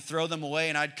and throw them away,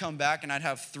 and I'd come back and I'd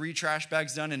have 3 trash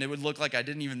bags done, and it would look like I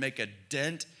didn't even make a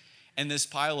dent in this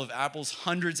pile of apples,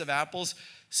 hundreds of apples.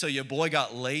 So your boy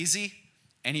got lazy,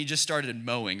 and he just started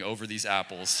mowing over these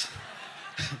apples.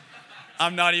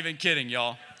 I'm not even kidding,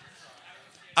 y'all.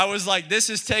 I was like, this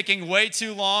is taking way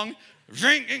too long,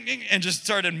 and just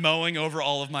started mowing over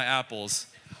all of my apples.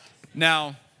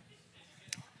 Now,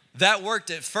 that worked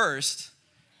at first,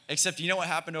 except you know what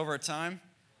happened over time?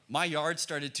 my yard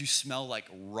started to smell like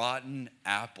rotten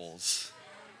apples.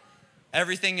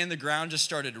 Everything in the ground just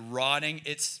started rotting.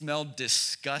 It smelled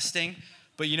disgusting.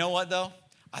 But you know what, though?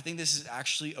 I think this is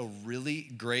actually a really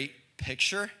great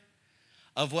picture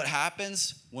of what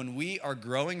happens when we are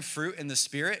growing fruit in the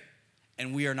Spirit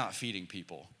and we are not feeding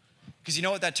people. Because you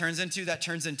know what that turns into? That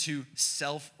turns into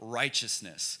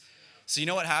self-righteousness. So you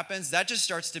know what happens? That just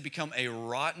starts to become a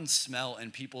rotten smell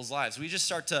in people's lives. We just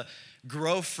start to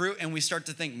grow fruit and we start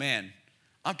to think, man,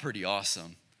 I'm pretty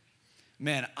awesome.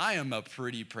 Man, I am a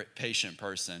pretty patient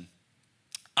person.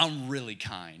 I'm really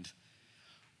kind.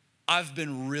 I've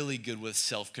been really good with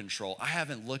self-control. I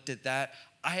haven't looked at that.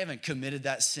 I haven't committed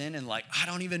that sin in I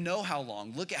don't even know how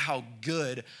long. Look at how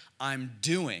good I'm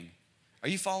doing. Are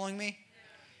you following me?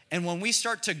 And when we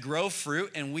start to grow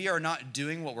fruit and we are not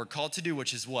doing what we're called to do,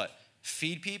 which is what?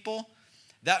 Feed people,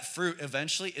 that fruit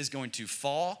eventually is going to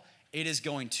fall, it is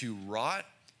going to rot,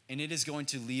 and it is going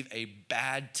to leave a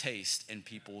bad taste in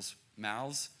people's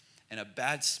mouths and a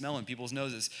bad smell in people's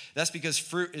noses. That's because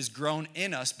fruit is grown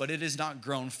in us, but it is not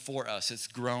grown for us. It's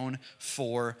grown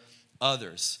for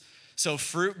others. So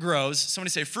fruit grows. Somebody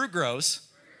say fruit grows,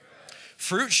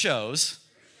 fruit shows,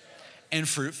 and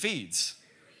fruit feeds.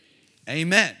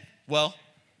 Amen. Well,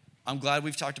 I'm glad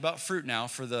we've talked about fruit now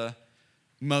for the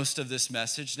most of this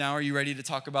message. Now, are you ready to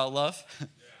talk about love?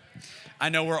 I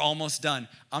know we're almost done.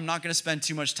 I'm not going to spend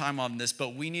too much time on this,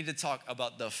 but we need to talk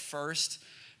about the first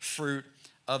fruit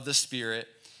of the Spirit.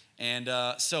 And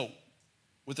so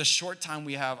with the short time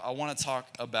we have, I want to talk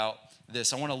about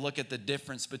this. I want to look at the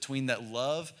difference between that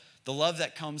love, the love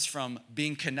that comes from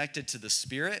being connected to the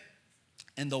Spirit,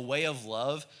 and the way of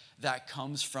love that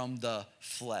comes from the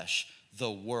flesh,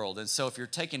 the world. And so if you're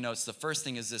taking notes, the first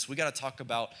thing is this: we got to talk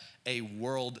about a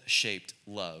world-shaped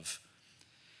love.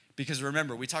 Because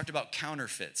remember, we talked about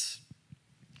counterfeits.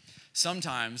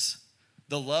 Sometimes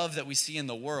the love that we see in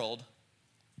the world,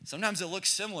 sometimes it looks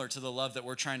similar to the love that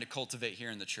we're trying to cultivate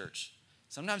here in the church.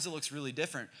 Sometimes it looks really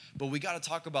different, but we got to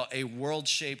talk about a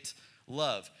world-shaped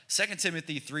love. 2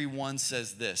 Timothy 3:1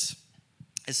 says this.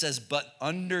 It says, "But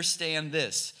understand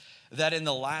this, that in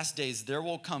the last days there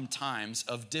will come times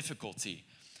of difficulty,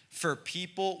 for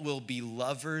people will be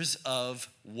lovers of"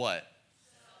 what?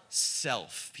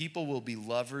 Self. People will be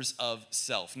lovers of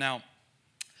self. Now,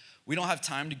 we don't have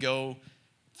time to go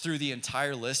through the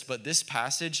entire list, but this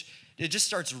passage, it just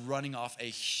starts running off a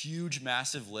huge,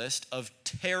 massive list of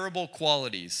terrible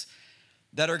qualities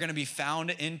that are going to be found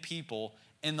in people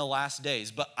in the last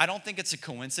days. But I don't think it's a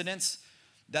coincidence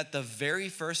that the very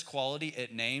first quality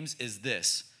it names is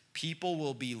this: people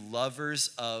will be lovers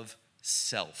of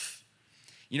self.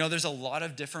 You know, there's a lot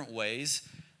of different ways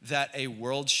that a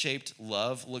world-shaped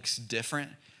love looks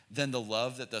different than the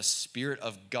love that the Spirit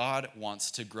of God wants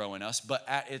to grow in us. But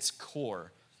at its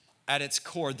core,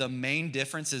 the main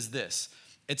difference is this: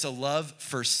 it's a love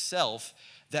for self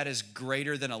that is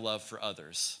greater than a love for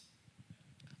others.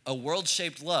 A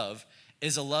world-shaped love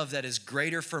is a love that is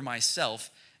greater for myself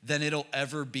than it'll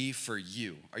ever be for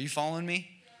you. Are you following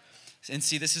me? And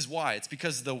see, this is why. It's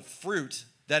because the fruit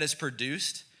that is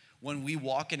produced when we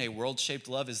walk in a world-shaped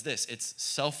love is this: it's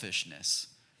selfishness.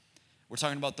 We're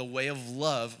talking about the way of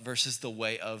love versus the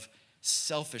way of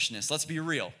selfishness. Let's be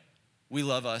real. We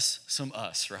love us some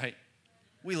us, right?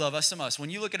 We love us some us. When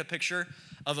you look at a picture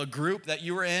of a group that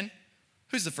you were in,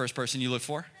 who's the first person you look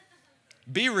for?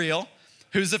 Be real.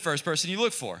 Who's the first person you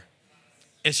look for?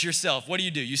 It's yourself. What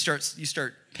do? You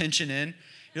start pinching in.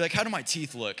 You're like, how do my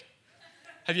teeth look?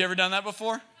 Have you ever done that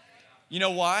before? You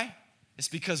know why? It's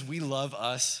because we love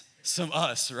us some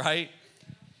us, right?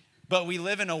 But we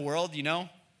live in a world,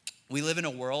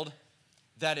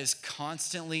 that is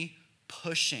constantly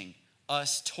pushing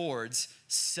us towards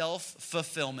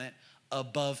self-fulfillment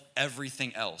above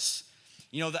everything else.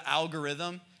 You know, the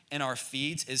algorithm in our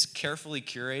feeds is carefully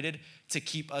curated to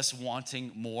keep us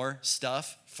wanting more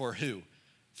stuff for who?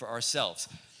 For ourselves.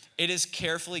 It is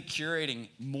carefully curating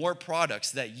more products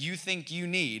that you think you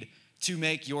need to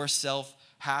make yourself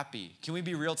happy. Can we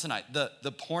be real tonight?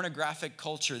 The pornographic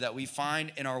culture that we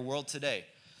find in our world today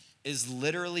is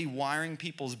literally wiring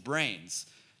people's brains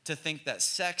to think that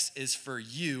sex is for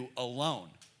you alone.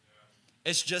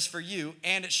 It's just for you,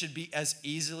 and it should be as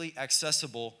easily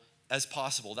accessible as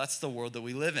possible. That's the world that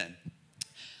we live in.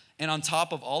 And on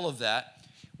top of all of that,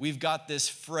 we've got this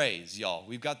phrase, y'all.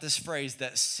 We've got this phrase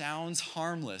that sounds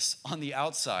harmless on the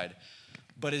outside,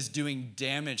 but is doing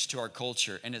damage to our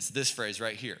culture. And it's this phrase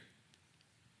right here: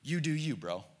 you do you,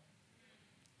 bro.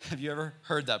 Have you ever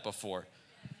heard that before?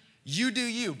 You do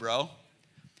you, bro.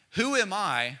 Who am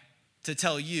I to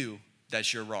tell you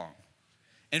that you're wrong?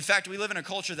 In fact, we live in a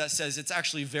culture that says it's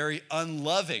actually very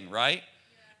unloving, right?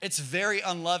 It's very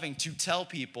unloving to tell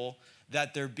people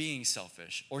that they're being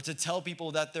selfish, or to tell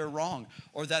people that they're wrong,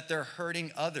 or that they're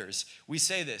hurting others. We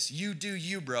say this, you do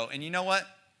you, bro. And you know what?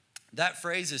 That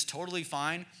phrase is totally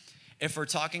fine if we're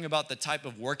talking about the type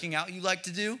of working out you like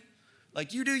to do.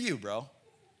 Like, you do you, bro.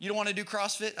 You don't want to do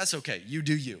CrossFit? That's okay. You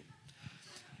do you.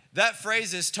 That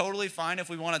phrase is totally fine if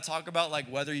we want to talk about like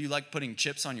whether you like putting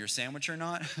chips on your sandwich or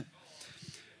not.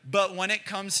 But when it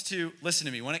comes to, listen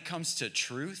to me, when it comes to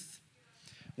truth,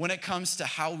 when it comes to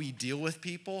how we deal with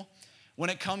people, when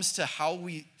it comes to how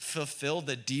we fulfill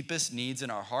the deepest needs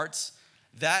in our hearts,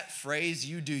 that phrase,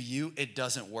 you do you, it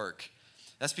doesn't work.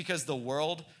 That's because the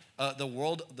worldly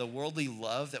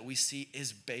love that we see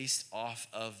is based off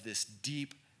of this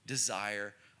deep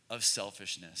desire of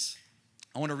selfishness.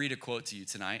 I want to read a quote to you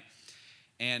tonight.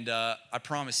 And I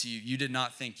promise you, you did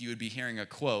not think you would be hearing a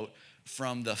quote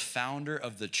from the founder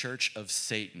of the Church of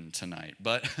Satan tonight.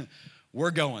 But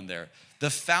we're going there. The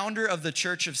founder of the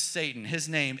Church of Satan, his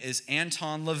name is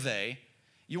Anton LaVey.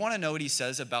 You want to know what he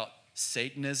says about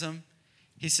Satanism?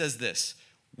 He says this: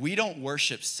 we don't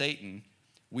worship Satan,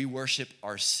 we worship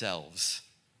ourselves.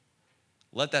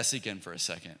 Let that sink in for a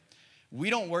second.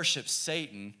 We don't worship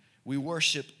Satan, we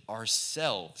worship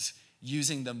ourselves,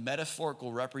 using the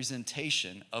metaphorical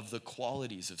representation of the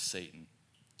qualities of Satan.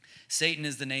 Satan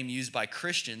is the name used by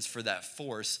Christians for that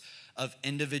force of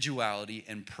individuality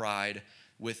and pride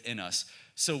within us.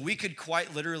 So we could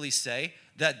quite literally say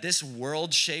that this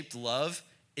world-shaped love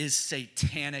is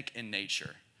satanic in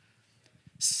nature.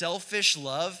 Selfish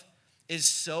love is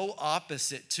so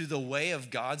opposite to the way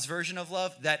of God's version of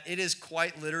love that it is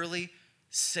quite literally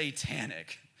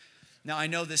satanic. Now, I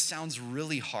know this sounds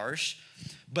really harsh,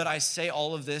 but I say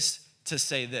all of this to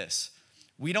say this.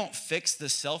 We don't fix the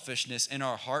selfishness in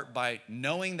our heart by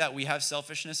knowing that we have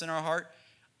selfishness in our heart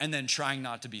and then trying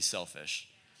not to be selfish.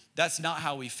 That's not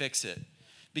how we fix it.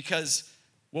 Because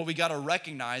what we got to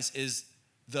recognize is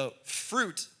the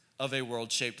fruit of a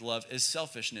world-shaped love is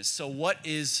selfishness. So what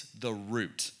is the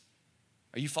root?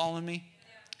 Are you following me?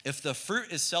 Yeah. If the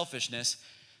fruit is selfishness,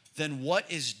 then what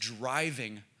is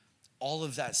driving all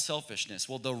of that selfishness?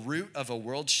 Well, the root of a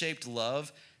world-shaped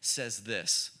love says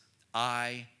this: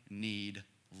 I need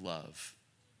love.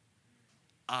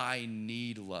 I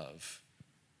need love.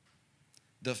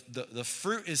 The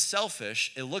fruit is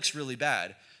selfish. It looks really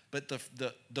bad. But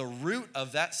the root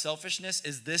of that selfishness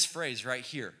is this phrase right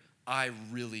here: I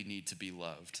really need to be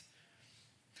loved.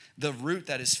 The root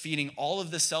that is feeding all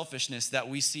of the selfishness that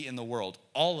we see in the world,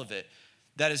 all of it,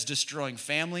 that is destroying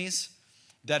families,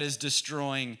 that is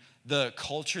destroying the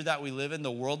culture that we live in,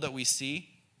 the world that we see,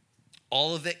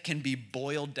 all of it can be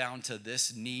boiled down to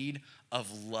this need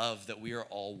of love that we are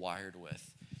all wired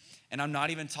with. And I'm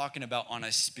not even talking about on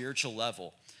a spiritual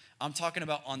level. I'm talking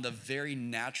about on the very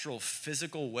natural,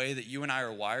 physical way that you and I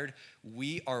are wired.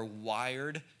 We are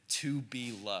wired to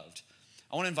be loved.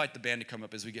 I want to invite the band to come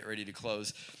up as we get ready to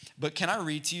close. But can I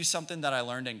read to you something that I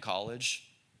learned in college?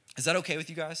 Is that okay with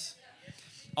you guys?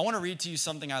 I want to read to you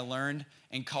something I learned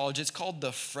in college. It's called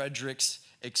the Frederick's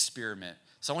Experiment.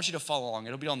 So I want you to follow along.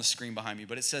 It'll be on the screen behind me,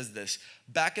 but it says this: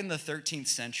 back in the 13th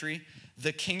century,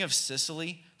 the king of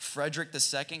Sicily, Frederick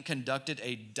II, conducted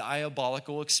a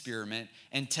diabolical experiment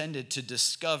intended to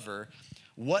discover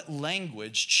what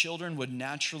language children would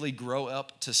naturally grow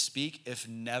up to speak if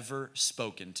never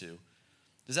spoken to.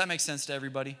 Does that make sense to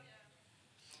everybody?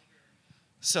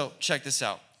 So check this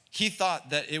out. He thought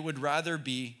that it would either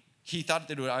be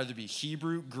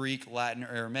Hebrew, Greek, Latin,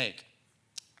 or Aramaic.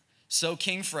 So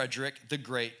King Frederick the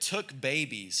Great took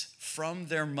babies from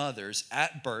their mothers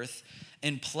at birth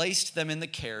and placed them in the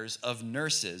cares of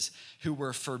nurses who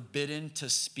were forbidden to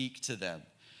speak to them.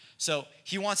 So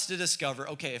he wants to discover,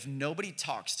 okay, if nobody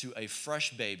talks to a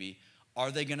fresh baby, are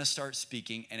they going to start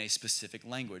speaking in a specific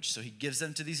language? So he gives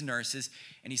them to these nurses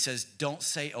and he says, don't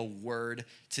say a word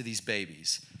to these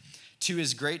babies. To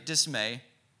his great dismay,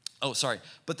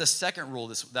 but the second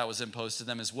rule that was imposed to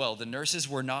them as well, the nurses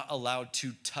were not allowed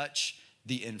to touch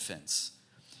the infants.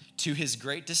 To his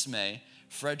great dismay,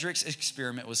 Frederick's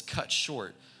experiment was cut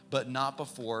short, but not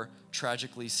before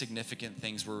tragically significant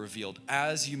things were revealed.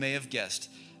 As you may have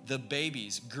guessed, the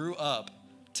babies grew up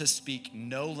to speak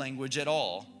no language at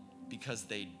all because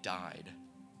they died.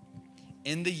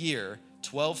 In the year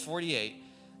 1248,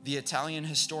 the Italian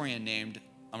historian named,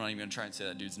 I'm not even going to try and say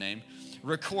that dude's name,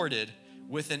 recorded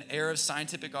with an air of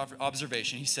scientific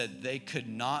observation, he said they could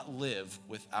not live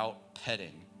without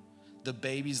petting. The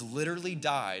babies literally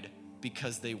died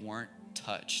because they weren't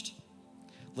touched.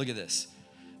 Look at this.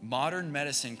 Modern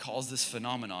medicine calls this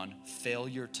phenomenon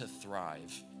failure to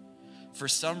thrive. For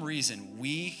some reason,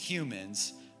 we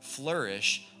humans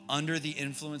flourish under the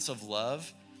influence of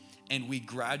love and we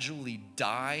gradually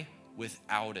die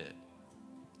without it.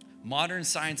 Modern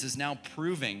science is now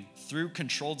proving through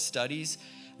controlled studies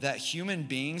that human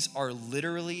beings are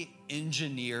literally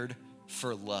engineered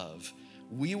for love.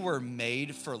 We were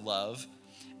made for love,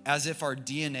 as if our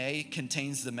DNA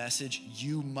contains the message,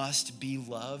 you must be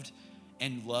loved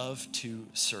and love to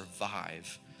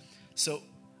survive. So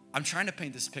I'm trying to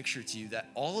paint this picture to you that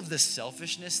all of the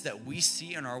selfishness that we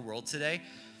see in our world today,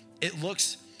 it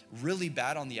looks really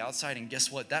bad on the outside, and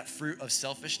guess what? That fruit of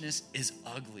selfishness is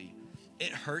ugly.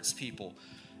 It hurts people.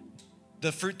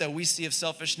 The fruit that we see of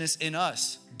selfishness in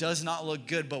us does not look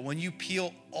good, but when you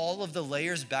peel all of the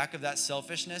layers back of that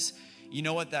selfishness, you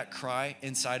know what that cry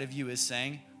inside of you is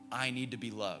saying? I need to be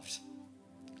loved.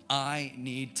 I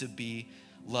need to be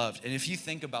loved. And if you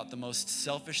think about the most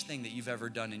selfish thing that you've ever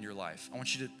done in your life, I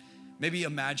want you to maybe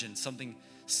imagine something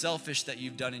selfish that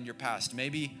you've done in your past.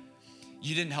 Maybe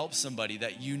you didn't help somebody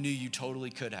that you knew you totally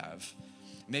could have.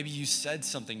 Maybe you said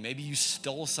something. Maybe you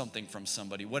stole something from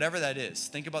somebody. Whatever that is,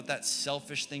 think about that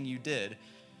selfish thing you did.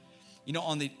 You know,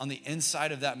 on the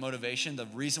inside of that motivation, the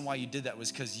reason why you did that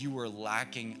was because you were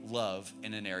lacking love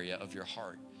in an area of your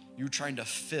heart. You were trying to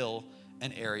fill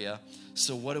an area.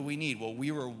 So what do we need? Well,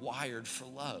 we were wired for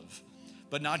love,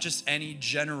 but not just any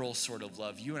general sort of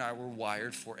love. You and I were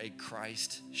wired for a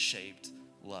Christ-shaped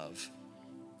love.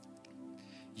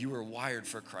 You were wired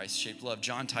for Christ-shaped love.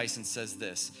 John Tyson says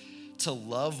this, to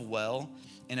love well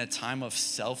in a time of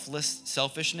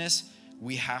selfishness,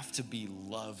 we have to be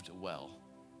loved well.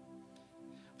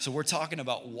 So we're talking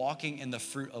about walking in the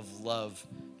fruit of love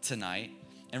tonight.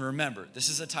 And remember, this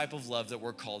is a type of love that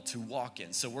we're called to walk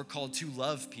in. So we're called to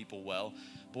love people well.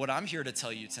 But what I'm here to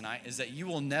tell you tonight is that you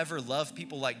will never love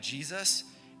people like Jesus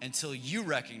until you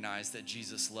recognize that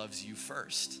Jesus loves you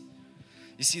first.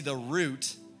 You see, the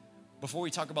root, before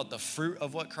we talk about the fruit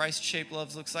of what Christ-shaped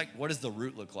love looks like, what does the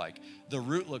root look like? The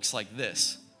root looks like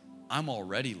this. I'm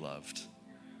already loved.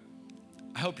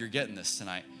 I hope you're getting this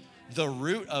tonight. The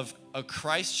root of a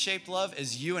Christ-shaped love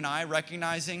is you and I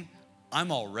recognizing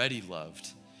I'm already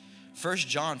loved. 1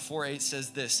 John 4:8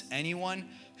 says this, anyone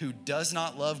who does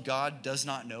not love God does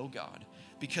not know God,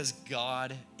 because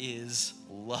God is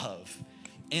love.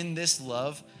 In this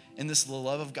love, the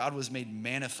love of God was made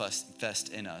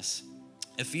manifest in us.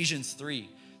 Ephesians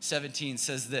 3:17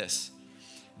 says this,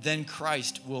 then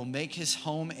Christ will make his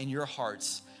home in your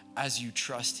hearts as you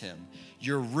trust him.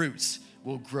 Your roots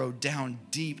will grow down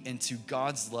deep into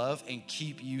God's love and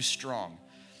keep you strong.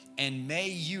 And may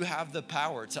you have the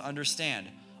power to understand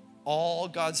all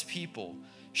God's people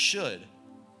should,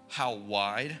 how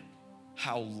wide,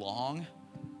 how long,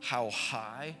 how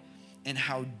high, and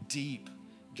how deep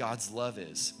God's love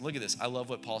is. Look at this. I love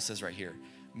what Paul says right here.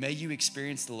 May you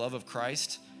experience the love of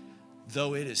Christ,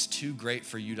 though it is too great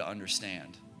for you to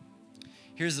understand.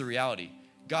 Here's the reality.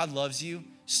 God loves you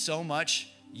so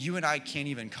much, you and I can't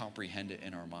even comprehend it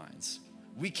in our minds.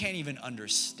 We can't even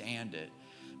understand it.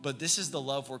 But this is the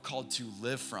love we're called to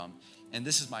live from. And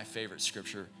this is my favorite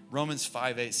scripture. Romans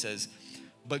 5:8 says,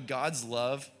 but God's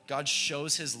love, God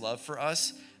shows his love for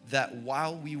us that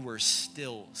while we were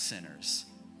still sinners,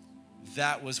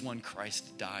 that was when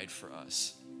Christ died for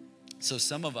us. So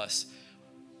some of us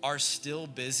are still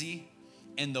busy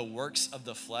in the works of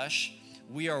the flesh.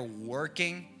 We are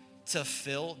working to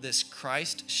fill this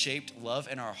Christ-shaped love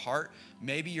in our heart.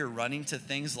 Maybe you're running to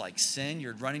things like sin.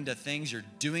 You're running to things, you're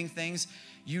doing things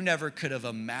you never could have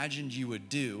imagined you would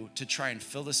do to try and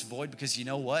fill this void, because you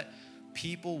know what?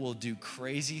 People will do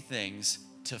crazy things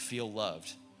to feel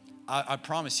loved. I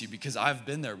promise you, because I've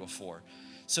been there before.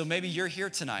 So maybe you're here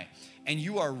tonight and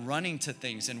you are running to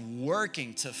things and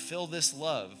working to fill this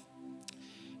love.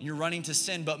 And you're running to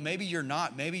sin, but maybe you're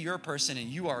not. Maybe you're a person and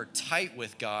you are tight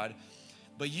with God,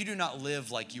 but you do not live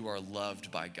like you are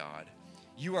loved by God.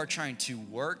 You are trying to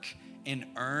work and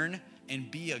earn and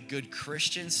be a good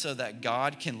Christian so that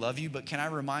God can love you. But can I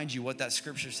remind you what that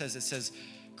scripture says? It says,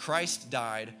 Christ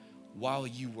died while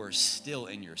you were still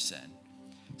in your sin.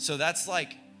 So that's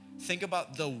like, think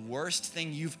about the worst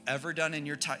thing you've ever done in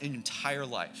your entire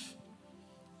life.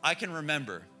 I can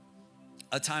remember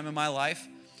a time in my life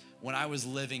when I was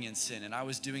living in sin and I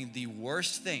was doing the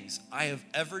worst things I have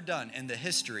ever done in the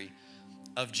history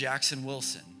of Jackson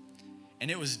Wilson. And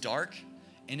it was dark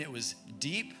and it was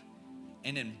deep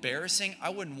and embarrassing.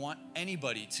 I wouldn't want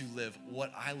anybody to live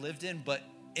what I lived in, but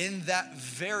in that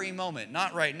very moment,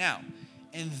 not right now,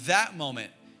 in that moment,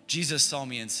 Jesus saw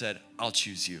me and said, I'll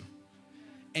choose you.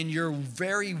 In your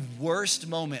very worst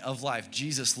moment of life,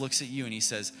 Jesus looks at you and he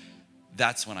says,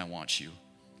 that's when I want you.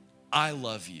 I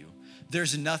love you.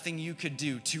 There's nothing you could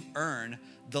do to earn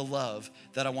the love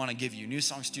that I want to give you. New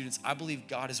Song students, I believe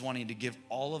God is wanting to give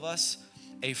all of us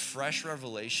a fresh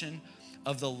revelation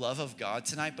of the love of God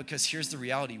tonight, because here's the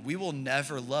reality. We will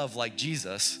never love like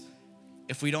Jesus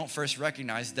if we don't first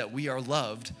recognize that we are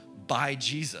loved by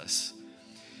Jesus.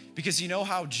 Because you know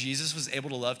how Jesus was able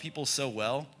to love people so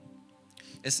well?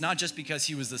 It's not just because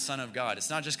he was the Son of God. It's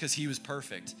not just because he was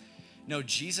perfect. No,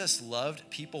 Jesus loved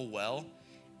people well,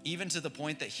 even to the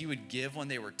point that he would give when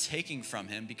they were taking from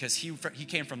him, because he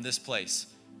came from this place.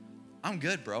 I'm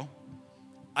good, bro.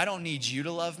 I don't need you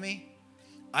to love me.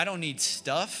 I don't need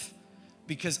stuff,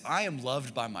 because I am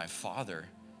loved by my Father.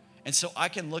 And so I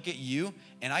can look at you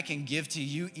and I can give to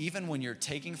you even when you're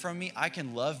taking from me. I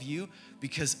can love you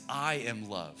because I am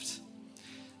loved.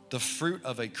 The fruit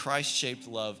of a Christ-shaped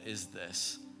love is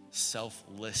this: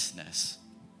 selflessness.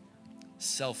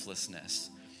 Selflessness.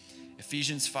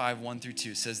 Ephesians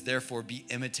 5:1-2 says, therefore be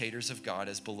imitators of God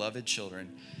as beloved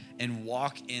children and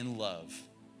walk in love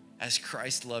as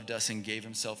Christ loved us and gave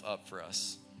himself up for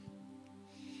us.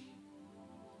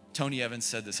 Tony Evans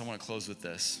said this. I want to close with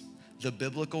this. The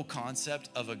biblical concept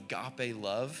of agape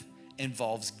love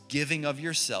involves giving of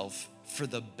yourself for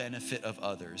the benefit of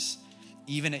others,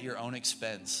 even at your own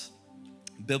expense.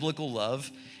 Biblical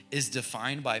love is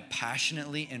defined by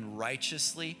passionately and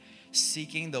righteously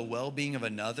seeking the well-being of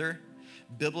another.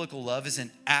 Biblical love is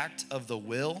an act of the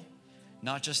will,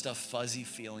 not just a fuzzy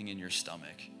feeling in your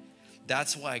stomach.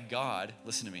 That's why God,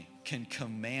 listen to me, can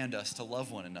command us to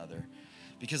love one another,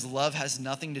 because love has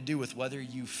nothing to do with whether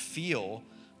you feel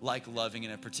like loving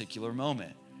in a particular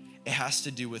moment. It has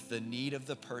to do with the need of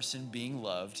the person being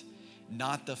loved,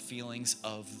 not the feelings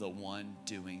of the one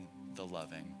doing the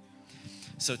loving.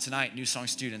 So tonight, New Song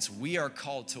students, we are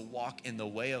called to walk in the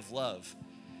way of love,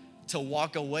 to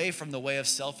walk away from the way of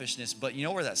selfishness. But you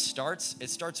know where that starts? It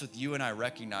starts with you and I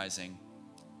recognizing,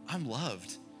 I'm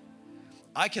loved.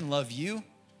 I can love you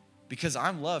because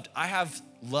I'm loved. I have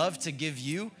love to give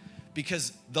you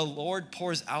because the Lord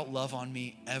pours out love on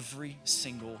me every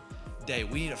single day.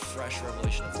 We need a fresh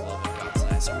revelation of the love of God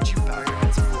tonight. So would you bow your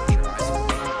heads and close your eyes?